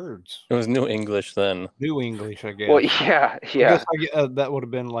new words. It was New English then. New English, I guess. Well, yeah. I guess that would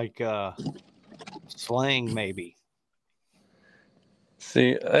have been like slang, maybe.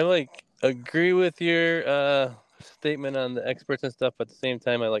 See, I agree with your statement on the experts and stuff. At the same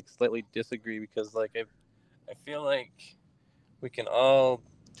time, I slightly disagree, because I feel like we can all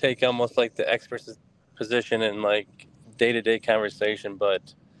take almost like the expert's position in day-to-day conversation,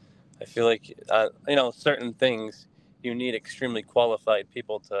 but I feel like certain things you need extremely qualified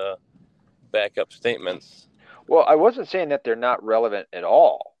people to back up statements. Well, I wasn't saying that they're not relevant at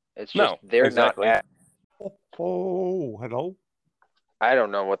all. It's just they're exactly. not. Oh, hello. I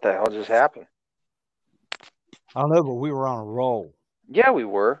don't know what the hell just happened. I don't know, but we were on a roll. Yeah, we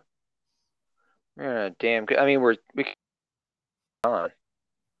were. Damn good. I mean, we on.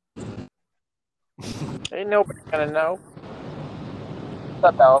 Ain't nobody gonna know.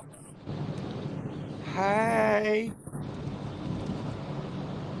 What's up, Al? Hey.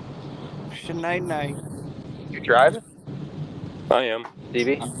 Sinead. You driving? I am.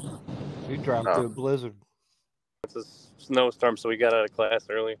 DB? You driving through a blizzard. It's a snowstorm, so we got out of class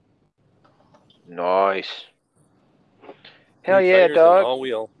early. Nice. Hell yeah, dog. All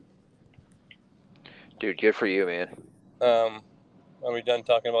wheel. Dude, good for you, man. Are we done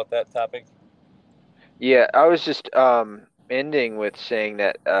talking about that topic? Yeah, I was just ending with saying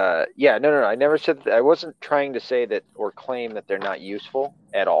that no, I never said that. I wasn't trying to say that or claim that they're not useful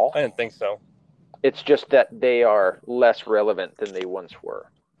at all. I didn't think so. It's just that they are less relevant than they once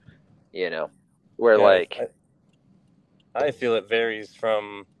were. Where Yeah, like I feel it varies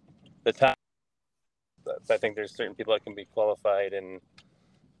from the top. I think there's certain people that can be qualified in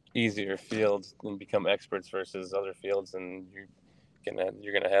easier fields and become experts versus other fields, and you're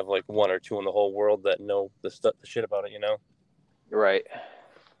gonna have like one or two in the whole world that know the shit about it, right.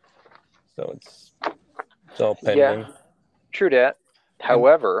 So it's all Yeah, pending. true that. And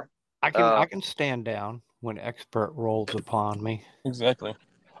However, I can stand down when expert rolls upon me. Exactly.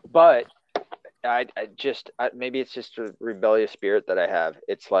 but I maybe it's just a rebellious spirit that I have.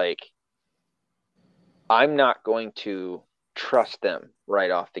 It's like I'm not going to trust them right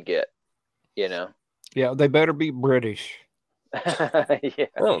off the get. Yeah, they better be British. Yeah. I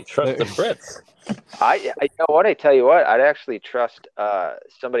don't trust the Brits. I you know what, I tell you what, I'd actually trust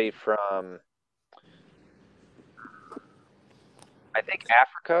somebody from I think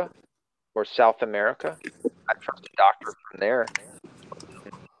Africa or South America. I trust a doctor from there,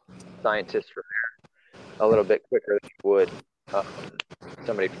 scientists from there, a little bit quicker than you would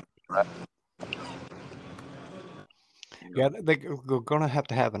somebody from the US. Yeah, they're going to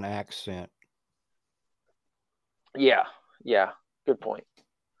have an accent. Yeah, good point.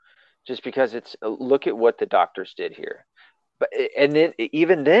 Just because it's look at what the doctors did here, but and then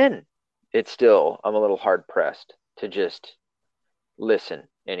even then, it's still I'm a little hard pressed to just listen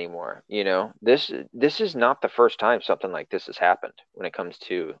anymore. This is not the first time something like this has happened when it comes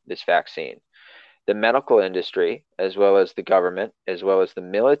to this vaccine. The medical industry, as well as the government, as well as the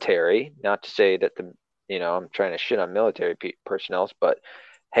military, not to say that I'm trying to shit on military personnel, but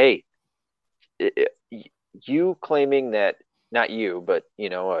hey, you claiming that, not you, but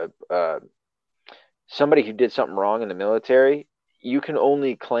somebody who did something wrong in the military, you can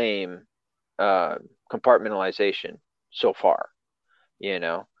only claim compartmentalization so far.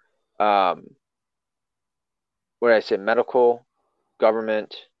 Um, what did I say? Medical,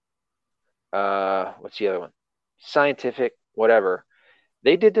 government, what's the other one? Scientific, whatever.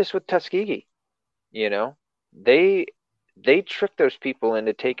 They did this with Tuskegee. They tricked those people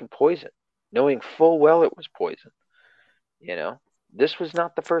into taking poison, knowing full well it was poison. This was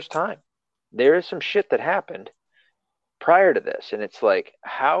not the first time. There is some shit that happened prior to this, and it's like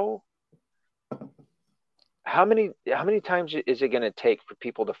how many times is it going to take for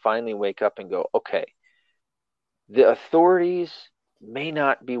people to finally wake up and go, okay, the authorities may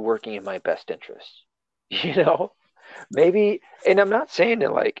not be working in my best interests. Maybe, and I'm not saying to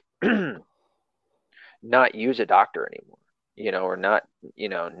like not use a doctor anymore, or not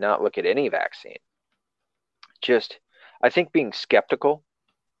look at any vaccine. Just, I think being skeptical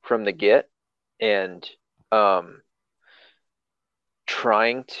from the get and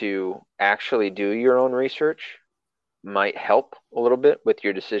trying to actually do your own research might help a little bit with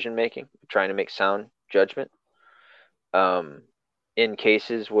your decision making, trying to make sound judgment. In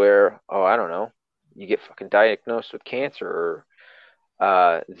cases where, I don't know, you get fucking diagnosed with cancer,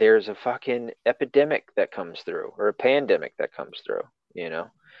 or there's a fucking epidemic that comes through, or a pandemic that comes through.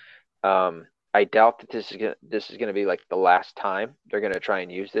 I doubt that this is gonna be like the last time they're gonna try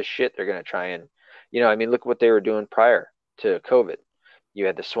and use this shit. They're gonna try and, look what they were doing prior to COVID. You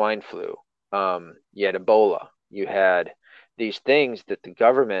had the swine flu. You had Ebola. You had these things that the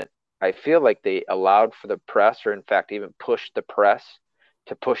government, I feel like they allowed for the press, or in fact even pushed the press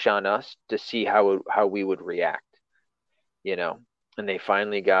to push on us to see how we would react. And they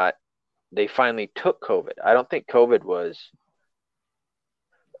finally took COVID. I don't think COVID was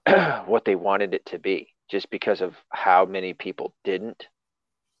what they wanted it to be, just because of how many people didn't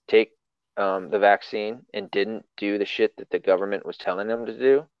take the vaccine and didn't do the shit that the government was telling them to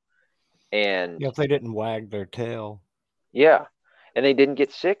do. And if they didn't wag their tail. Yeah, and they didn't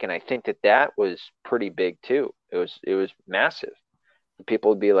get sick, and I think that was pretty big too. It was massive.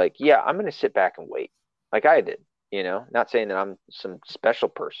 People would be like, "Yeah, I'm going to sit back and wait," like I did. Not saying that I'm some special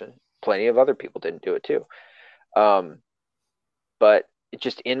person. Plenty of other people didn't do it too. But it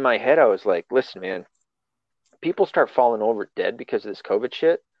just in my head, I was like, "Listen, man, people start falling over dead because of this COVID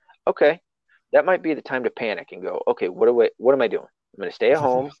shit. Okay, that might be the time to panic and go, okay, what am I doing? I'm going to stay at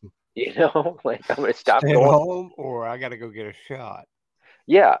home." Like I'm going to stop Stay going at home, or I got to go get a shot.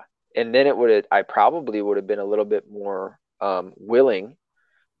 Yeah, and then I probably would have been a little bit more willing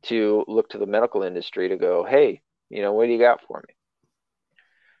to look to the medical industry to go, hey, what do you got for me?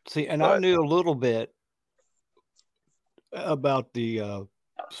 See, and I knew a little bit about the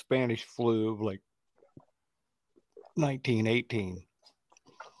Spanish flu, like 1918.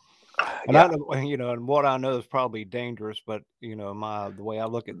 And Yeah. I know, and what I know is probably dangerous, but the way I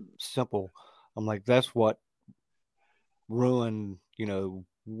look at simple, I'm like, that's what ruined,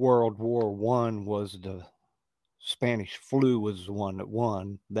 World War One was the Spanish flu was the one that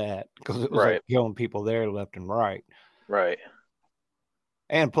won that because it was like Right. killing people there left and right, Right.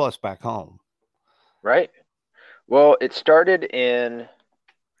 and plus back home, Right. Well, it started in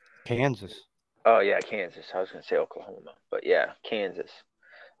Kansas. oh yeah, Kansas. I was gonna say Oklahoma, but yeah, Kansas.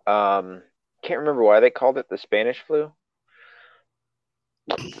 Um, can't remember why they called it the Spanish flu.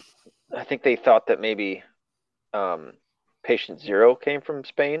 I think they thought that maybe um, patient zero came from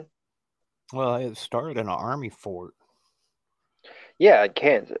Spain. Well, it started in an army fort. Yeah, in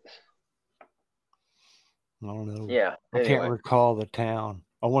Kansas. I don't know. Yeah. I can't Anyway, recall the town.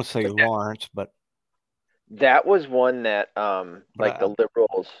 I want to say but Lawrence, but that was one that like I, the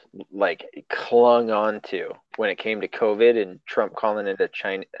liberals like clung on to when it came to COVID and Trump calling it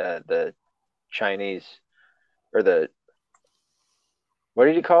the Chinese or the what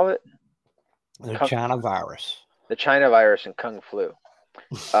did he call it? the Kung, China virus. the China virus and Kung flu.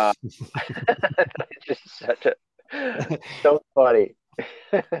 Uh, it's just such a so funny.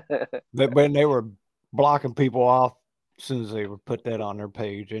 But when they were blocking people off as soon as they would put that on their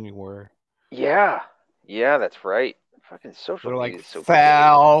page anywhere. Yeah, yeah, that's right. Fucking social They're media like, is so bigoted.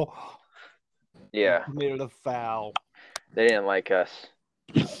 foul. You Yeah, committed a foul. they didn't like us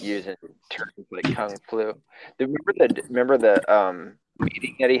using terms like kung flu. Remember the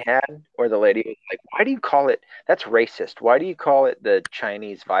meeting that he had where the lady was like, "Why do you call it? That's racist. Why do you call it the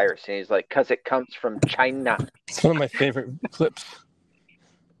Chinese virus?" And he's like, "Cause it comes from China." It's one of my favorite clips.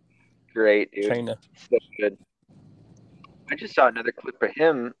 Great, dude. China. So good. I just saw another clip of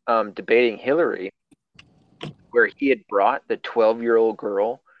him debating Hillary, where he had brought the 12-year-old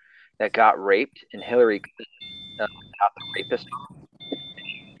girl that got raped, and Hillary got the rapist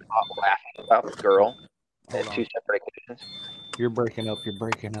laughing about the girl Hold at two on. separate occasions. You're breaking up. You're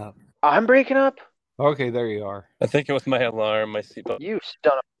breaking up. I'm breaking up. Okay, there you are. I think it was my alarm, my seatbelt. You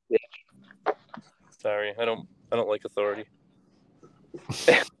son of a bitch. Sorry, I don't like authority.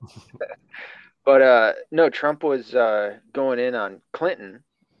 But no, Trump was going in on Clinton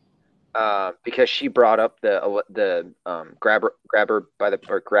because she brought up the grab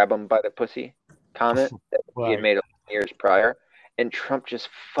him by the pussy comment that he had Right. made years prior, and Trump just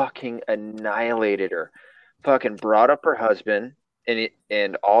fucking annihilated her. Fucking brought up her husband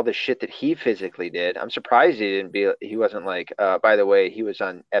and all the shit that he physically did. I'm surprised he wasn't like by the way, he was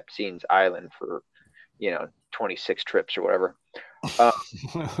on Epstein's island for 26 trips or whatever.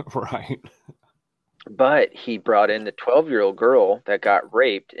 Right. But he brought in the 12-year-old girl that got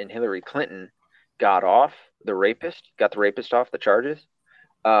raped, and Hillary Clinton got the rapist off the charges,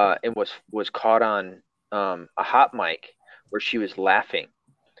 and was caught on a hot mic where she was laughing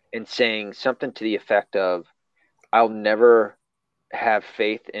and saying something to the effect of, "I'll never have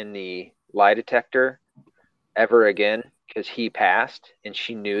faith in the lie detector ever again because he passed," and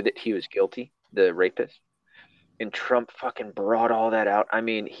she knew that he was guilty, the rapist. And Trump fucking brought all that out. I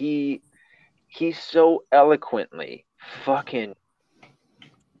mean, he so eloquently fucking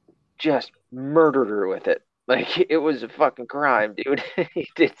just murdered her with it. Like it was a fucking crime, dude. He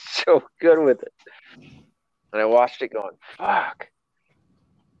did so good with it. And I watched it going, fuck.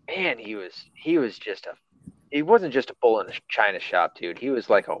 Man, he wasn't just a bull in a china shop, dude. He was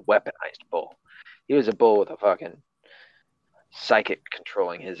like a weaponized bull. He was a bull with a fucking psychic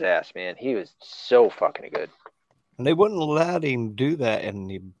controlling his ass, man. He was so fucking good. And they wouldn't let him do that in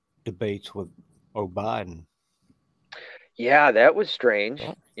the debates with Biden. Yeah, that was strange,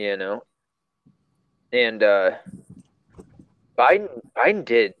 you know. And Biden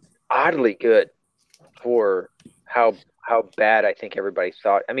did oddly good for how bad I think everybody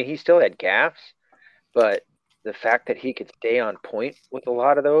thought. I mean, he still had gaffes, but the fact that he could stay on point with a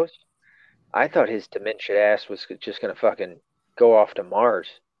lot of those, I thought his dementia ass was just gonna fucking go off to Mars,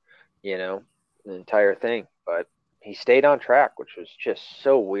 the entire thing. But he stayed on track, which was just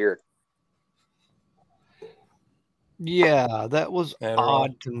so weird. Yeah, that was Adderall.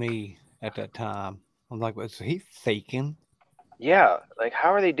 odd to me at that time. I'm like, is he faking? Yeah, like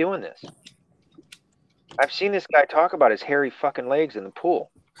how are they doing this? I've seen this guy talk about his hairy fucking legs in the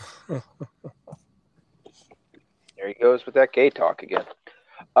pool. There he goes with that gay talk again.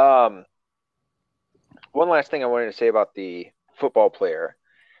 One last thing I wanted to say about the football player.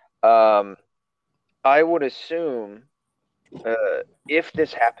 I would assume if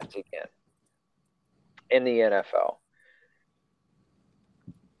this happens again in the NFL,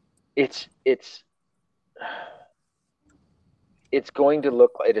 it's going to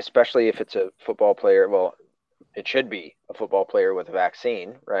look like, especially if it's a football player, well, it should be a football player with a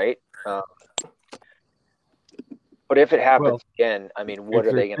vaccine, right? But if it happens Well, again, I mean, what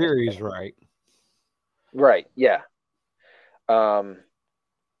if are your they going to theory say? is right. Right. Yeah.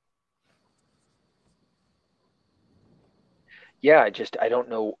 Yeah, I don't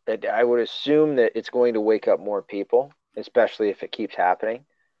know. I would assume that it's going to wake up more people, especially if it keeps happening.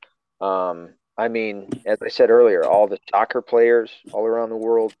 I mean, as I said earlier, all the soccer players all around the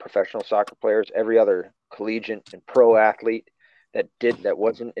world, professional soccer players, every other collegiate and pro athlete that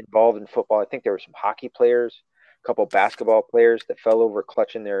wasn't involved in football. I think there were some hockey players, a couple basketball players that fell over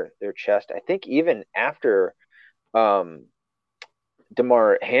clutching their chest. I think even after um,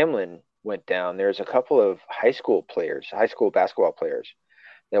 Damar Hamlin went down, there's a couple of high school players, high school basketball players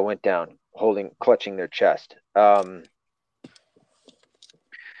that went down clutching their chest.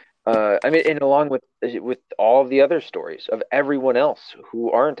 I mean, and along with all of the other stories of everyone else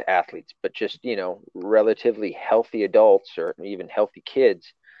who aren't athletes, but just relatively healthy adults or even healthy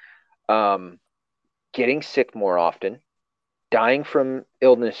kids, um, getting sick more often, dying from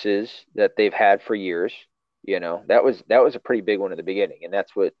illnesses that they've had for years. That was a pretty big one at the beginning, and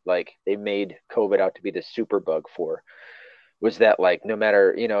that's what like they made COVID out to be the super bug for. Was that like no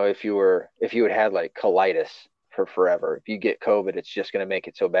matter if you had like colitis for forever, if you get COVID, it's just going to make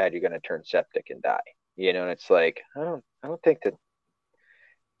it so bad you're going to turn septic and die. And it's like I don't think that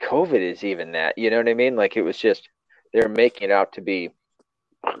COVID is even that. You know what I mean? Like it was just they're making it out to be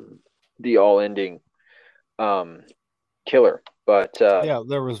the all-ending um, killer. But Yeah,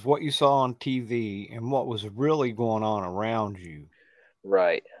 there was what you saw on TV and what was really going on around you.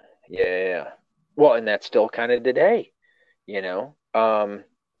 right, yeah. Well, and that's still kind of today. You know,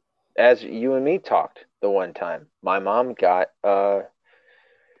 as you and me talked the one time, my mom got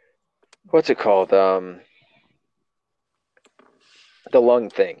what's it called? The lung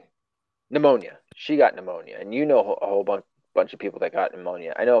thing, pneumonia. She got pneumonia, and a whole bunch of people that got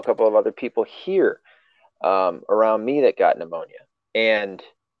pneumonia. I know a couple of other people here around me that got pneumonia. And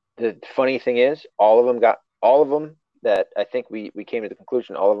the funny thing is, all of them that I think we came to the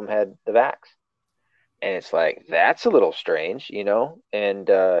conclusion, all of them had the vax. And it's like that's a little strange, and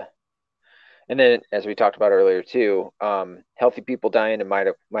then, as we talked about earlier too, healthy people dying of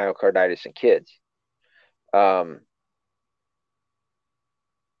myocarditis in kids. Um,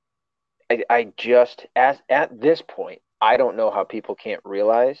 I just at this point, I don't know how people can't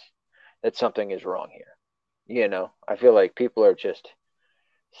realize that something is wrong here. I feel like people are just,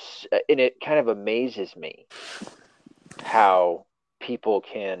 and it kind of amazes me how people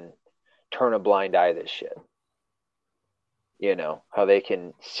can turn a blind eye to this shit. How they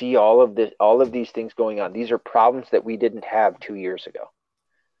can see all of these things going on. These are problems that we didn't have 2 years ago,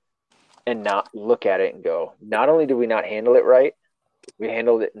 and not look at it and go, not only do we not handle it right, we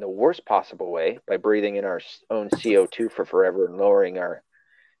handled it in the worst possible way by breathing in our own CO2 for forever and lowering our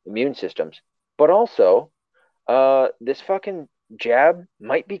immune systems, but also this fucking jab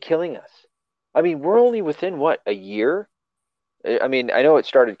might be killing us. I mean, we're only within what, a year? I mean, I know it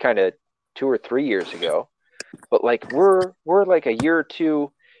started kind of 2 or 3 years ago, but like we're like a year or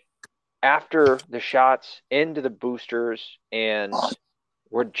two after the shots into the boosters, and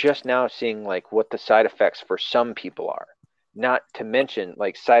we're just now seeing like what the side effects for some people are. Not to mention,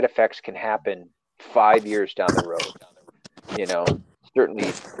 like side effects can happen 5 years down the road. You know,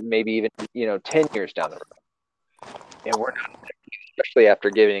 certainly maybe even 10 years down the road, and we're not, especially after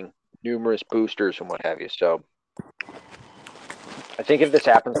giving numerous boosters and what have you. So, I think if this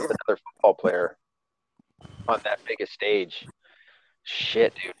happens with another football player on that biggest stage,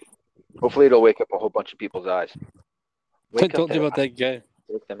 shit, dude. Hopefully, it'll wake up a whole bunch of people's eyes. I told you about that guy.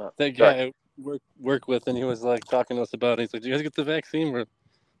 Wake them up. That Sorry. guy I work with, and he was like talking to us about it. He's like, "Do you guys get the vaccine?" It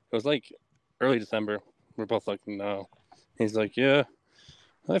was like early December. We're both like, "No." He's like, "Yeah."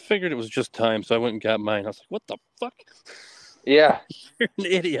 I figured it was just time, so I went and got mine. I was like, "What the fuck? Yeah. You're an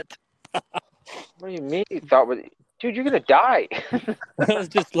idiot." What do you mean? You thought, dude, you're gonna die. I was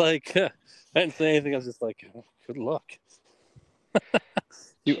just like, I didn't say anything. I was just like, oh, "Good luck."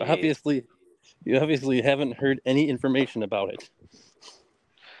 You Jeez. obviously haven't heard any information about it.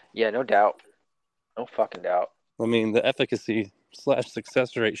 Yeah, no doubt. No fucking doubt. I mean, the efficacy /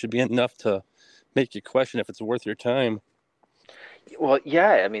 success rate should be enough to make you question if it's worth your time. Well,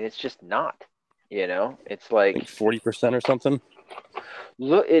 yeah. I mean, it's just not. It's Like like 40% or something.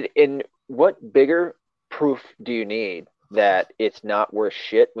 look. In what bigger proof do you need that it's not worth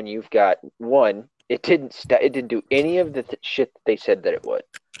shit when you've got one? It didn't do any of the shit that they said that it would.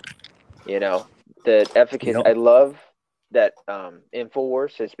 The efficacy. Yep. I love that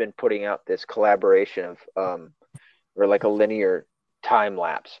Infowars has been putting out this collaboration of or like a linear time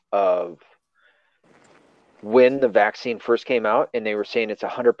lapse of when the vaccine first came out, and they were saying it's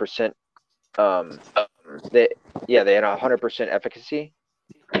 100%. They had 100% efficacy,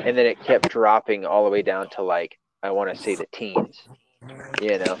 and then it kept dropping all the way down to like I want to say the teens,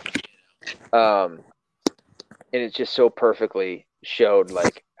 you know. And it just so perfectly showed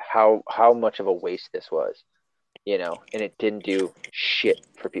like how much of a waste this was, you know, and it didn't do shit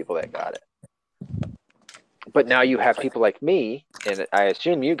for people that got it. But now you have people like me, and I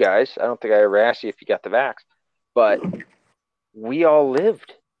assume you guys, I don't think I ever asked you if you got the vax, but we all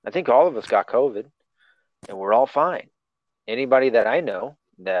lived. I think all of us got COVID, and we're all fine. Anybody that I know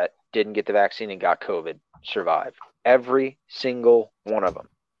that didn't get the vaccine and got COVID survived. Every single one of them.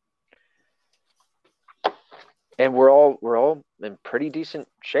 And we're all in pretty decent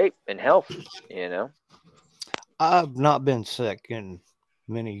shape and health, you know. I've not been sick in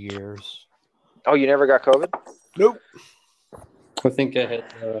many years. Oh, you never got COVID? Nope. I think I had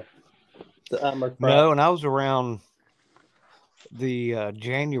the Omicron. No, and I was around the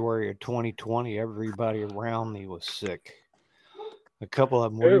January of 2020. Everybody around me was sick. A couple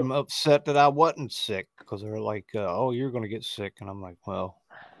of them were even upset that I wasn't sick because they're like, "Oh, you're going to get sick," and I'm like, "Well,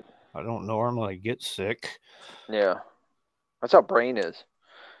 I don't normally get sick." Yeah, that's how brain is.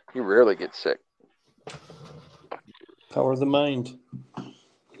 You rarely get sick. Power of the mind.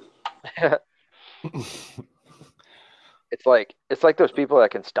 It's like those people that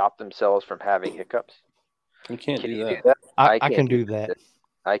can stop themselves from having hiccups. You can't do you that. I can do that.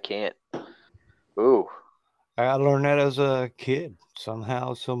 I can't. Ooh. I learned that as a kid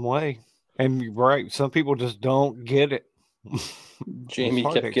somehow, some way. And you're right, some people just don't get it. Jamie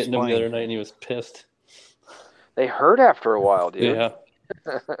kept getting him the other night, and he was pissed. They hurt after a while, dude. Yeah.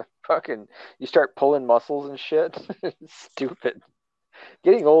 Fucking, you start pulling muscles and shit. Stupid.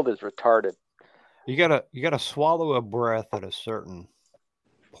 Getting old is retarded. You gotta swallow a breath at a certain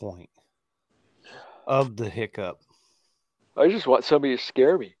point of the hiccup. I just want somebody to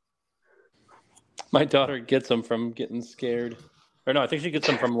scare me. My daughter gets them from getting scared. Or no, I think she gets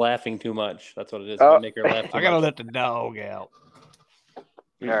them from laughing too much. That's what it is. They make her laugh too I gotta much. let the dog out.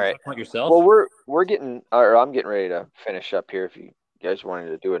 All right. Yourself? Well, I'm getting ready to finish up here. If you guys wanted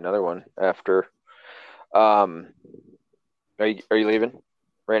to do another one after, are you leaving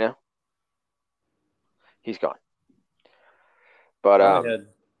right now? He's gone. But I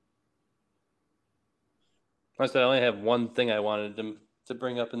only have one thing I wanted to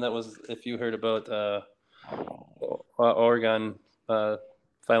bring up, and that was if you heard about Oregon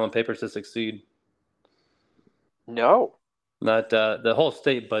filing papers to succeed. No. Not the whole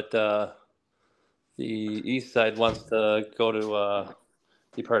state, but the east side wants to go to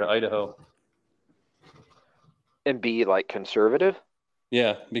be part of Idaho. And be like conservative?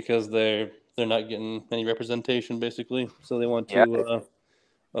 Yeah, because they're not getting any representation, basically. So they want to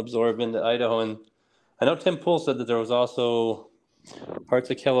absorb into Idaho. And I know Tim Pool said that there was also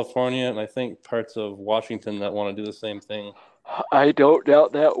parts of California and I think parts of Washington that want to do the same thing. I don't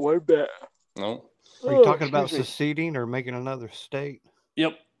doubt that one bit. No. Are you talking about seceding or making another state?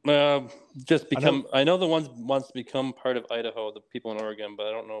 Yep. Just become. I know the ones wants to become part of Idaho, the people in Oregon, but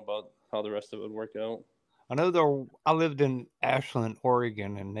I don't know about how the rest of it would work out. I know I lived in Ashland,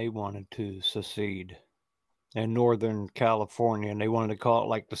 Oregon, and they wanted to secede in Northern California, and they wanted to call it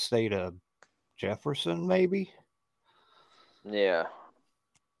like the state of Jefferson, maybe. Yeah.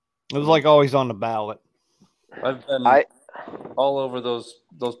 It was like always on the ballot. I've been all over those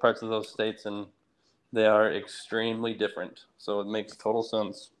parts of those states, and they are extremely different. So it makes total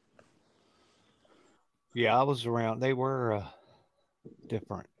sense. Yeah, I was around. They were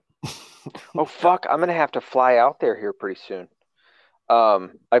different. Oh, fuck. I'm going to have to fly out there here pretty soon.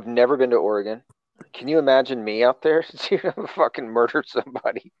 I've never been to Oregon. Can you imagine me out there? Dude, I'm fucking murder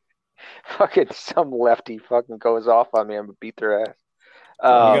somebody. Fucking some lefty fucking goes off on me. I'm going to beat their ass. You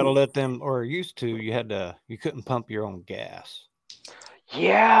got to let them, or used to, you couldn't pump your own gas.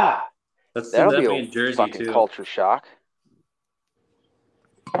 Yeah. That'll be in Jersey fucking too. Culture shock.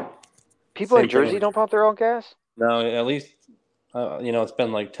 People in Jersey don't pump their own gas? No, at least, it's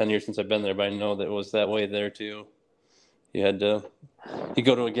been like 10 years since I've been there, but I know that it was that way there too. You go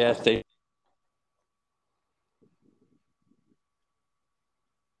to a gas station.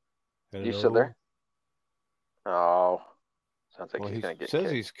 Hello? You still there? Oh. Sounds like he's going to get says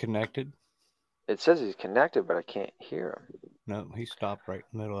kicked. He's connected. It says he's connected, but I can't hear him. No, he stopped right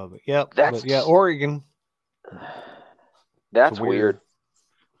in the middle of it. Yep. Oregon. That's weird.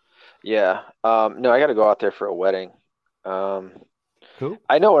 Yeah. No, I got to go out there for a wedding. Cool.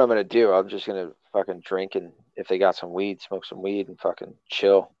 I know what I'm going to do. I'm just going to fucking drink, and if they got some weed, smoke some weed and fucking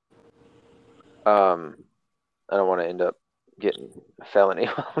chill. I don't want to end up getting a felony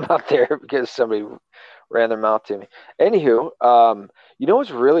out there because somebody ran their mouth to me. Anywho, you know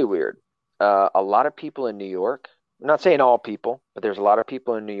what's really weird? A lot of people in New York, I'm not saying all people, but there's a lot of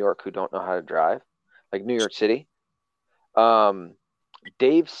people in New York who don't know how to drive, like New York City. Um,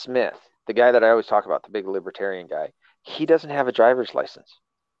 Dave Smith, the guy that I always talk about, the big libertarian guy, he doesn't have a driver's license.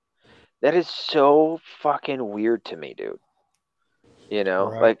 That is so fucking weird to me, dude. You know,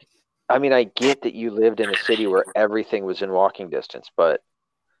 Right. like, I mean, I get that you lived in a city where everything was in walking distance, but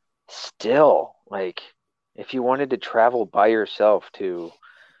still, like, if you wanted to travel by yourself to,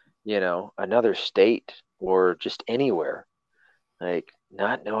 another state or just anywhere, like,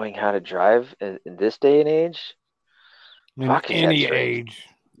 not knowing how to drive in this day and age, In fuck, is that any strange? age.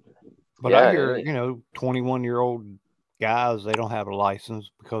 But I Yeah, hear, 21-year-old guys, they don't have a license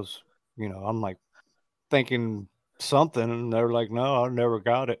because, I'm like thinking something and they're like, no, I never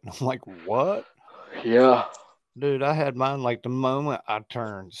got it. And I'm like, what? yeah. Dude, I had mine like the moment I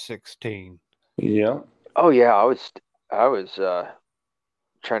turned 16. Yeah. Oh yeah, I was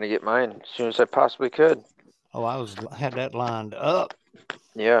trying to get mine as soon as I possibly could. Oh, had that lined up.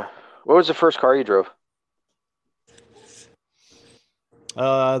 Yeah. What was the first car you drove?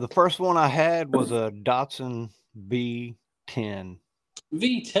 The first one I had was a Datsun B10.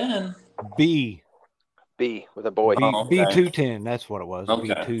 V10. B B with a boy. Oh, okay. B210. That's what it was. Okay.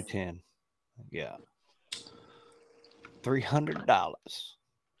 B210. Yeah. $300.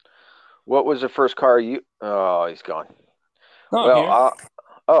 What was the first car you? Oh, he's gone. Oh, Well, here.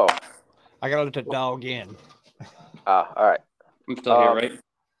 oh, I gotta let the dog in. all right. I'm still here, right?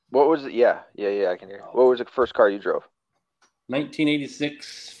 What was it? Yeah, I can hear. What was the first car you drove?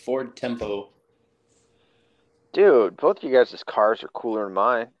 1986 Ford Tempo. Dude, both of you guys' cars are cooler than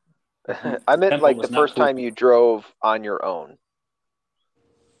mine. I meant Tempo like was the not first cool. time you drove on your own.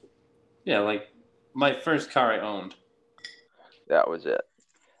 Yeah, like my first car I owned. That was it.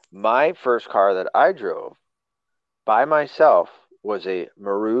 My first car that I drove by myself was a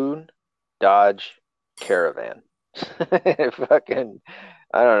maroon Dodge Caravan. Fucking,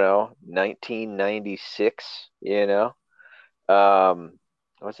 I don't know, 1996,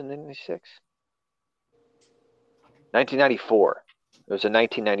 was it 96? 1994. It was a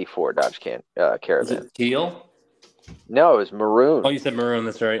 1994 Dodge Was Caravan. it teal? No, it was maroon. Oh, you said maroon.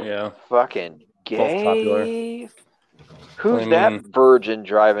 That's right. Yeah. Fucking Both popular. gay. Who's I that mean- virgin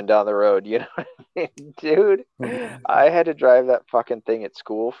driving down the road? You know what I mean? Dude, I had to drive that fucking thing at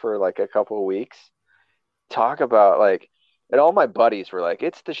school for like a couple of weeks. Talk about like, and all my buddies were like,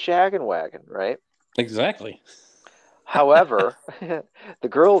 it's the shaggin' wagon, right? Exactly. However, the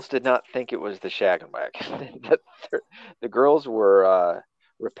girls did not think it was the shaggin' wagon. The girls were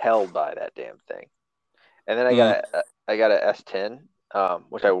repelled by that damn thing. And then I got a S10,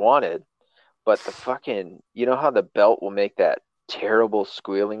 which I wanted, but the fucking, you know how the belt will make that terrible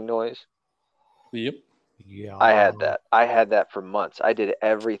squealing noise? Yep. Yeah. I had that. I had that for months. I did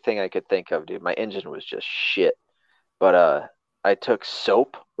everything I could think of, dude. My engine was just shit. But I took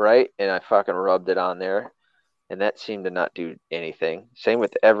soap, right? And I fucking rubbed it on there, and that seemed to not do anything. Same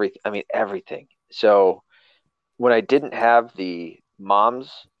with everything. So when I didn't have the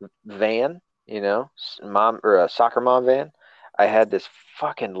mom's van, mom or a soccer mom van, I had this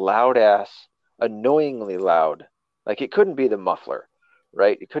fucking loud ass, annoyingly loud. Like it couldn't be the muffler,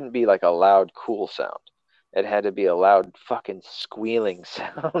 right? It couldn't be like a loud, cool sound. It had to be a loud, fucking squealing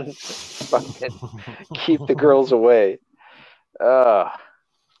sound. Fucking keep the girls away.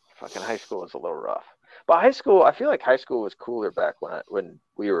 Fucking high school was a little rough. But high school, I feel like high school was cooler back when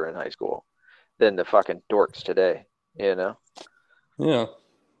we were in high school than the fucking dorks today, Yeah.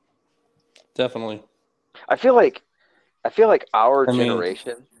 Definitely. I feel like our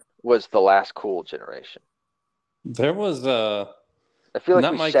generation was the last cool generation. There was I feel like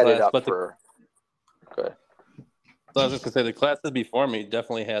not we my set class, it up but for. Good. I was just gonna say the classes before me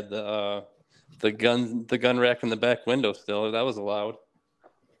definitely had the gun rack in the back window still. That was allowed.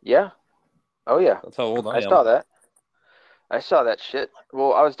 Yeah. Oh yeah. That's how old I am. saw that. I saw that shit.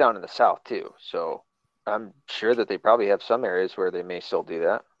 Well, I was down in the South too, so I'm sure that they probably have some areas where they may still do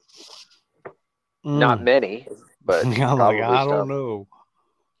that. Not many, but I'm probably like, I some. don't know.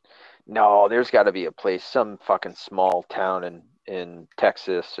 No, there's got to be a place, some fucking small town in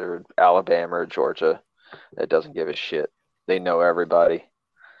Texas or Alabama or Georgia that doesn't give a shit. They know everybody.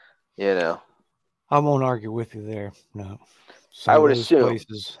 I won't argue with you there. No. I would of those assume.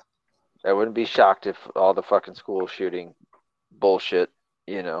 places. I wouldn't be shocked if all the fucking school shooting bullshit,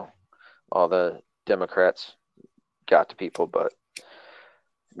 all the Democrats got to people, but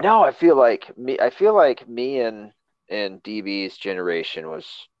no, I feel like me and DB's generation was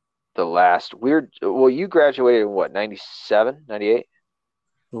the last weird. Well, you graduated in what, 97, 98?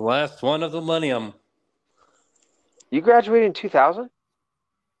 The last one of the millennium. You graduated in 2000?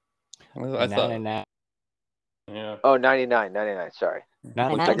 I thought. 99. Yeah. Oh, 99. Sorry.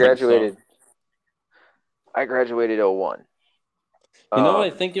 Not I graduated. I graduated 01. You know what I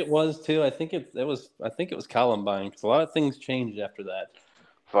think it was too? I think it was Columbine, because a lot of things changed after that.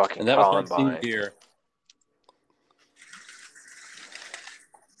 Fucking And that was my Columbine. senior year.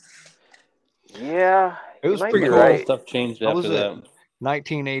 Yeah, It was you might pretty be cool. right. Stuff changed How after was it? that.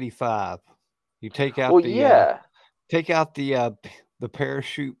 1985. You take out Well, the yeah. the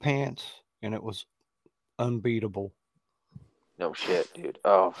parachute pants, and it was unbeatable. No shit, dude.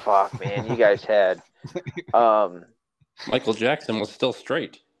 Oh fuck, man. You guys had Michael Jackson was still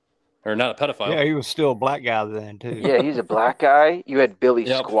straight, or not a pedophile. Yeah, he was still a black guy then too. yeah, he's a black guy. You had Billy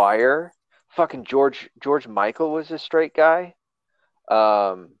Yep. Squire. Fucking George Michael was a straight guy.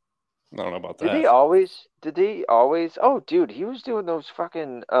 I don't know about that. Did they always oh dude, he was doing those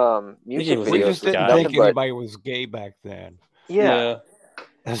fucking music was videos. We Videos just with didn't nothing think but- anybody was gay back then. Yeah.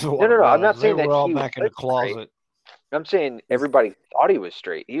 That's No, what no, it no. I'm was. not saying they that were all he back in the was straight. closet. I'm saying everybody thought he was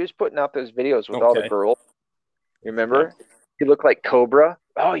straight. He was putting out those videos with all the Okay. girls. You remember? He looked like Cobra.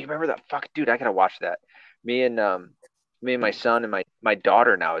 Oh, you remember that? Fuck, dude, I gotta watch that. Me and my son and my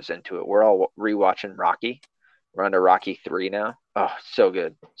daughter now is into it. We're all rewatching Rocky. We're on to Rocky 3 now. Oh, so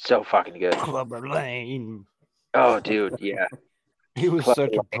good, so fucking good. Clubber Lane. Oh, dude, yeah, He was Clubber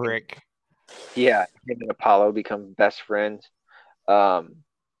such a Lang. prick. yeah. Him and Apollo become best friends.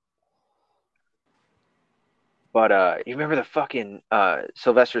 But you remember the fucking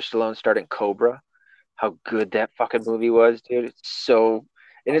Sylvester Stallone starting Cobra? How good that fucking movie was, dude. It's so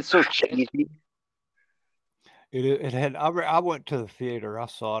cheesy. It had. I went to the theater. I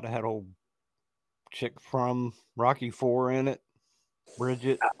saw it. It had old chick from Rocky 4 in it.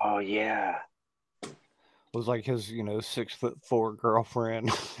 Bridget Oh yeah. was like his 6'4" girlfriend.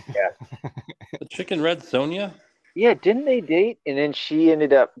 The chicken Red Sonja? Yeah, didn't they date? And then she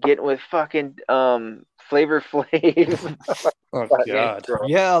ended up getting with fucking Flavor Flav. Oh God.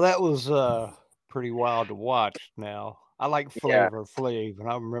 Yeah, that was pretty wild to watch. Now I like Yeah. Flavor Flav, and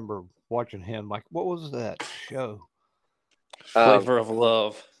I remember watching him. Like, what was that show? Flavor of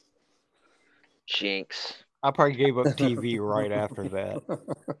Love. Jinx. I probably gave up TV right after that.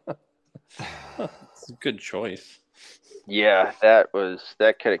 It's a good choice. Yeah, that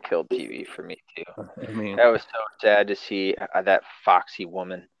could have killed TV for me too. I mean, That was so sad to see that foxy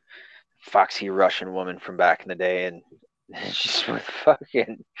Russian woman from back in the day, and she's with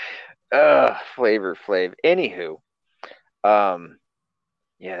fucking Flavor Flav. Anywho,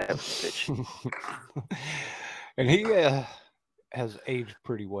 yeah, that was a bitch. And he has aged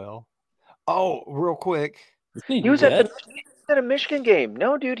pretty well. Oh, real quick. He was at a Michigan game.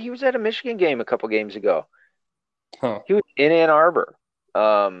 No, dude, he was at a Michigan game a couple games ago. Huh. He was in Ann Arbor.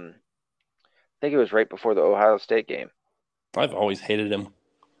 I think it was right before the Ohio State game. I've always hated him.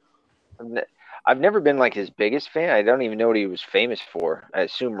 I've never been like his biggest fan. I don't even know what he was famous for. I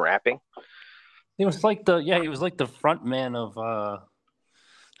assume rapping. He was like the front man of oh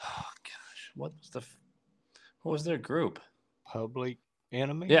gosh, what was their group? Public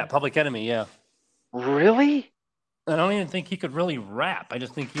Enemy? Yeah, Public Enemy, yeah. Really? I don't even think he could really rap. I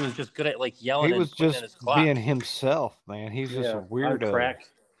just think he was just good at like yelling. He was and putting in just his clock. being himself, man. He's just a on weirdo. crack.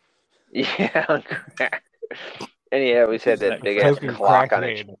 Yeah, on crack. And he always had that big ass Token clock on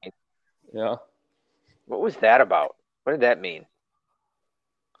his crackhead. chain. Yeah. What was that about? What did that mean?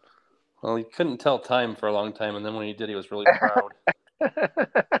 Well, he couldn't tell time for a long time, and then when he did, he was really proud.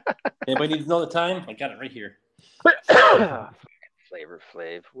 Anybody need to know the time? I got it right here. Flavor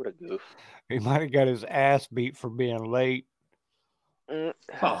Flav. What a goof. He might have got his ass beat for being late. Oh,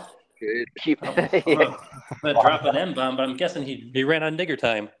 Good. Keep I'm gonna drop an M-bomb, but I'm guessing he ran on nigger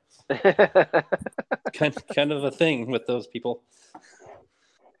time. Kind of a thing with those people.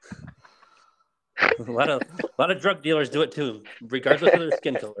 A lot of drug dealers do it too, regardless of their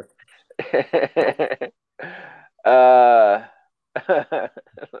skin color.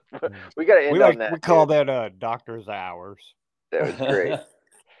 We got to end on that. We call that doctor's hours. That was great.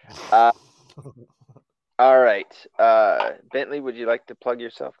 All right. Bentley, would you like to plug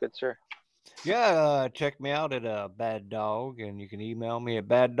yourself, good sir? Yeah, check me out at Bad Dog, and you can email me at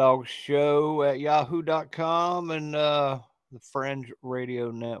baddogshow@yahoo.com and the Fringe Radio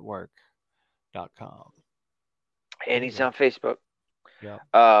Network.com. And he's on Facebook. Yeah.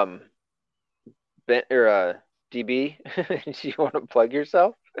 DB, do you want to plug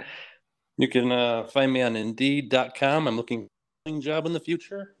yourself? You can find me on Indeed.com. I'm looking for a job in the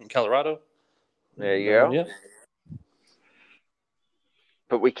future in Colorado. There you go. Yeah.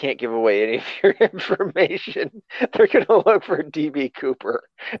 but we can't give away any of your information. They're gonna look for DB Cooper.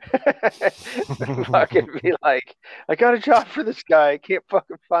 Fucking be like, I got a job for this guy. I can't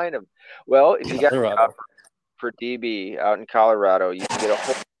fucking find him. Well, if you got a job for DB out in Colorado, you can get a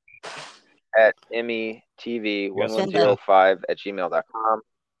hold at METV1105@gmail.com.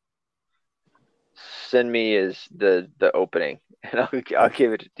 Send me is the opening, and I'll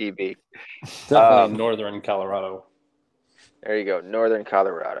give it to DB. Definitely northern Colorado. There you go, northern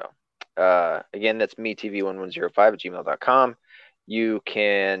Colorado. Again, that's METV1105@gmail.com. You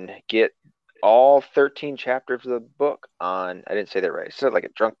can get all 13 chapters of the book on, I didn't say that right, I said it like a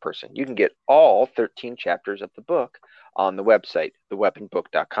drunk person. You can get all 13 chapters of the book on the website,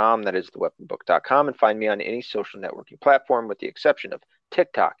 theweaponbook.com. That is theweaponbook.com, and find me on any social networking platform with the exception of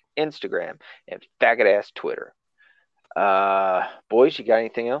TikTok, Instagram, and faggot-ass Twitter. Boys, you got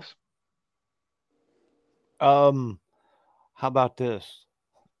anything else? How about this?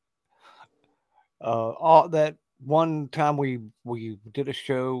 All that one time we did a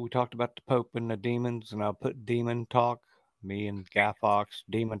show, we talked about the Pope and the demons, and I put Demon Talk, me and Guy Fox,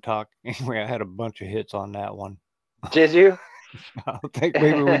 Demon Talk. Anyway, I had a bunch of hits on that one. Did you? I think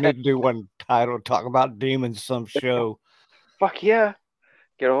maybe we need to do one titled "Talk About Demons" some show. Fuck yeah.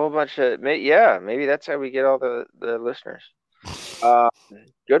 Get a whole bunch of, yeah, maybe that's how we get all the listeners.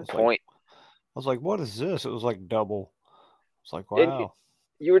 Good point. I was like, what is this? It was like double. It's like, wow.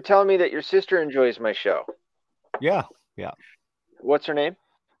 You were telling me that your sister enjoys my show. Yeah. What's her name?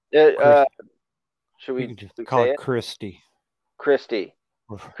 Should we call say her it? Christy. Christy,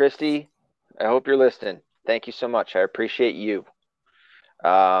 I hope you're listening. Thank you so much. I appreciate you.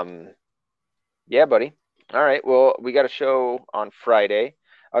 Yeah, buddy. All right. Well, we got a show on Friday.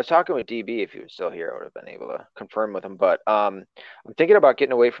 I was talking with DB. If he was still here, I would have been able to confirm with him. But I'm thinking about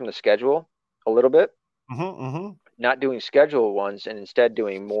getting away from the schedule a little bit. Not doing scheduled ones and instead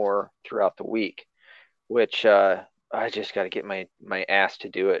doing more throughout the week, which I just got to get my ass to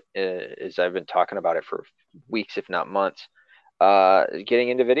do it, as I've been talking about it for weeks, if not months, getting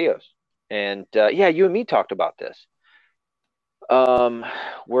into videos. And yeah, you and me talked about this,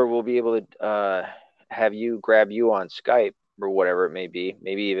 where we'll be able to have you grab you on Skype or whatever it may be.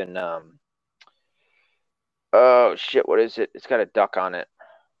 Maybe even, oh shit, what is it? It's got a duck on it.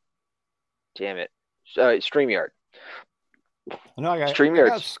 Damn it. StreamYard. No, I got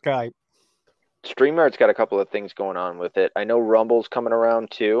Skype. StreamYard's got a couple of things going on with it. I know Rumble's coming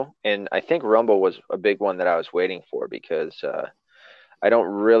around too, and I think Rumble was a big one that I was waiting for because I don't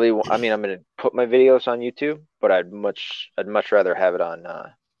really. I mean, I'm going to put my videos on YouTube, but I'd much rather have it on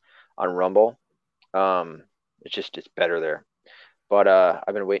Rumble. It's better there. But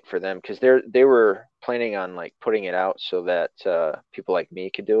I've been waiting for them because they were planning on like putting it out so that people like me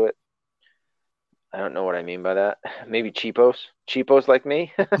could do it. I don't know what I mean by that. Maybe cheapos like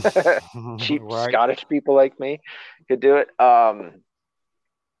me, cheap right. Scottish people like me could do it.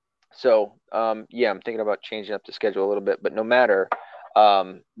 So yeah, I'm thinking about changing up the schedule a little bit, but no matter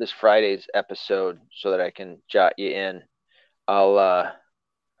this Friday's episode so that I can jot you in. Are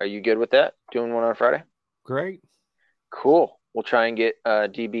you good with that? Doing one on Friday? Great. Cool. We'll try and get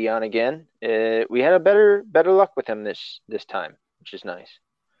DB on again. We had a better luck with him this time, which is nice.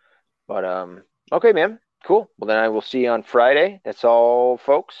 But okay, man. Cool. Well, then I will see you on Friday. That's all,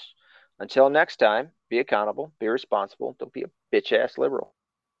 folks. Until next time, be accountable, be responsible. Don't be a bitch-ass liberal.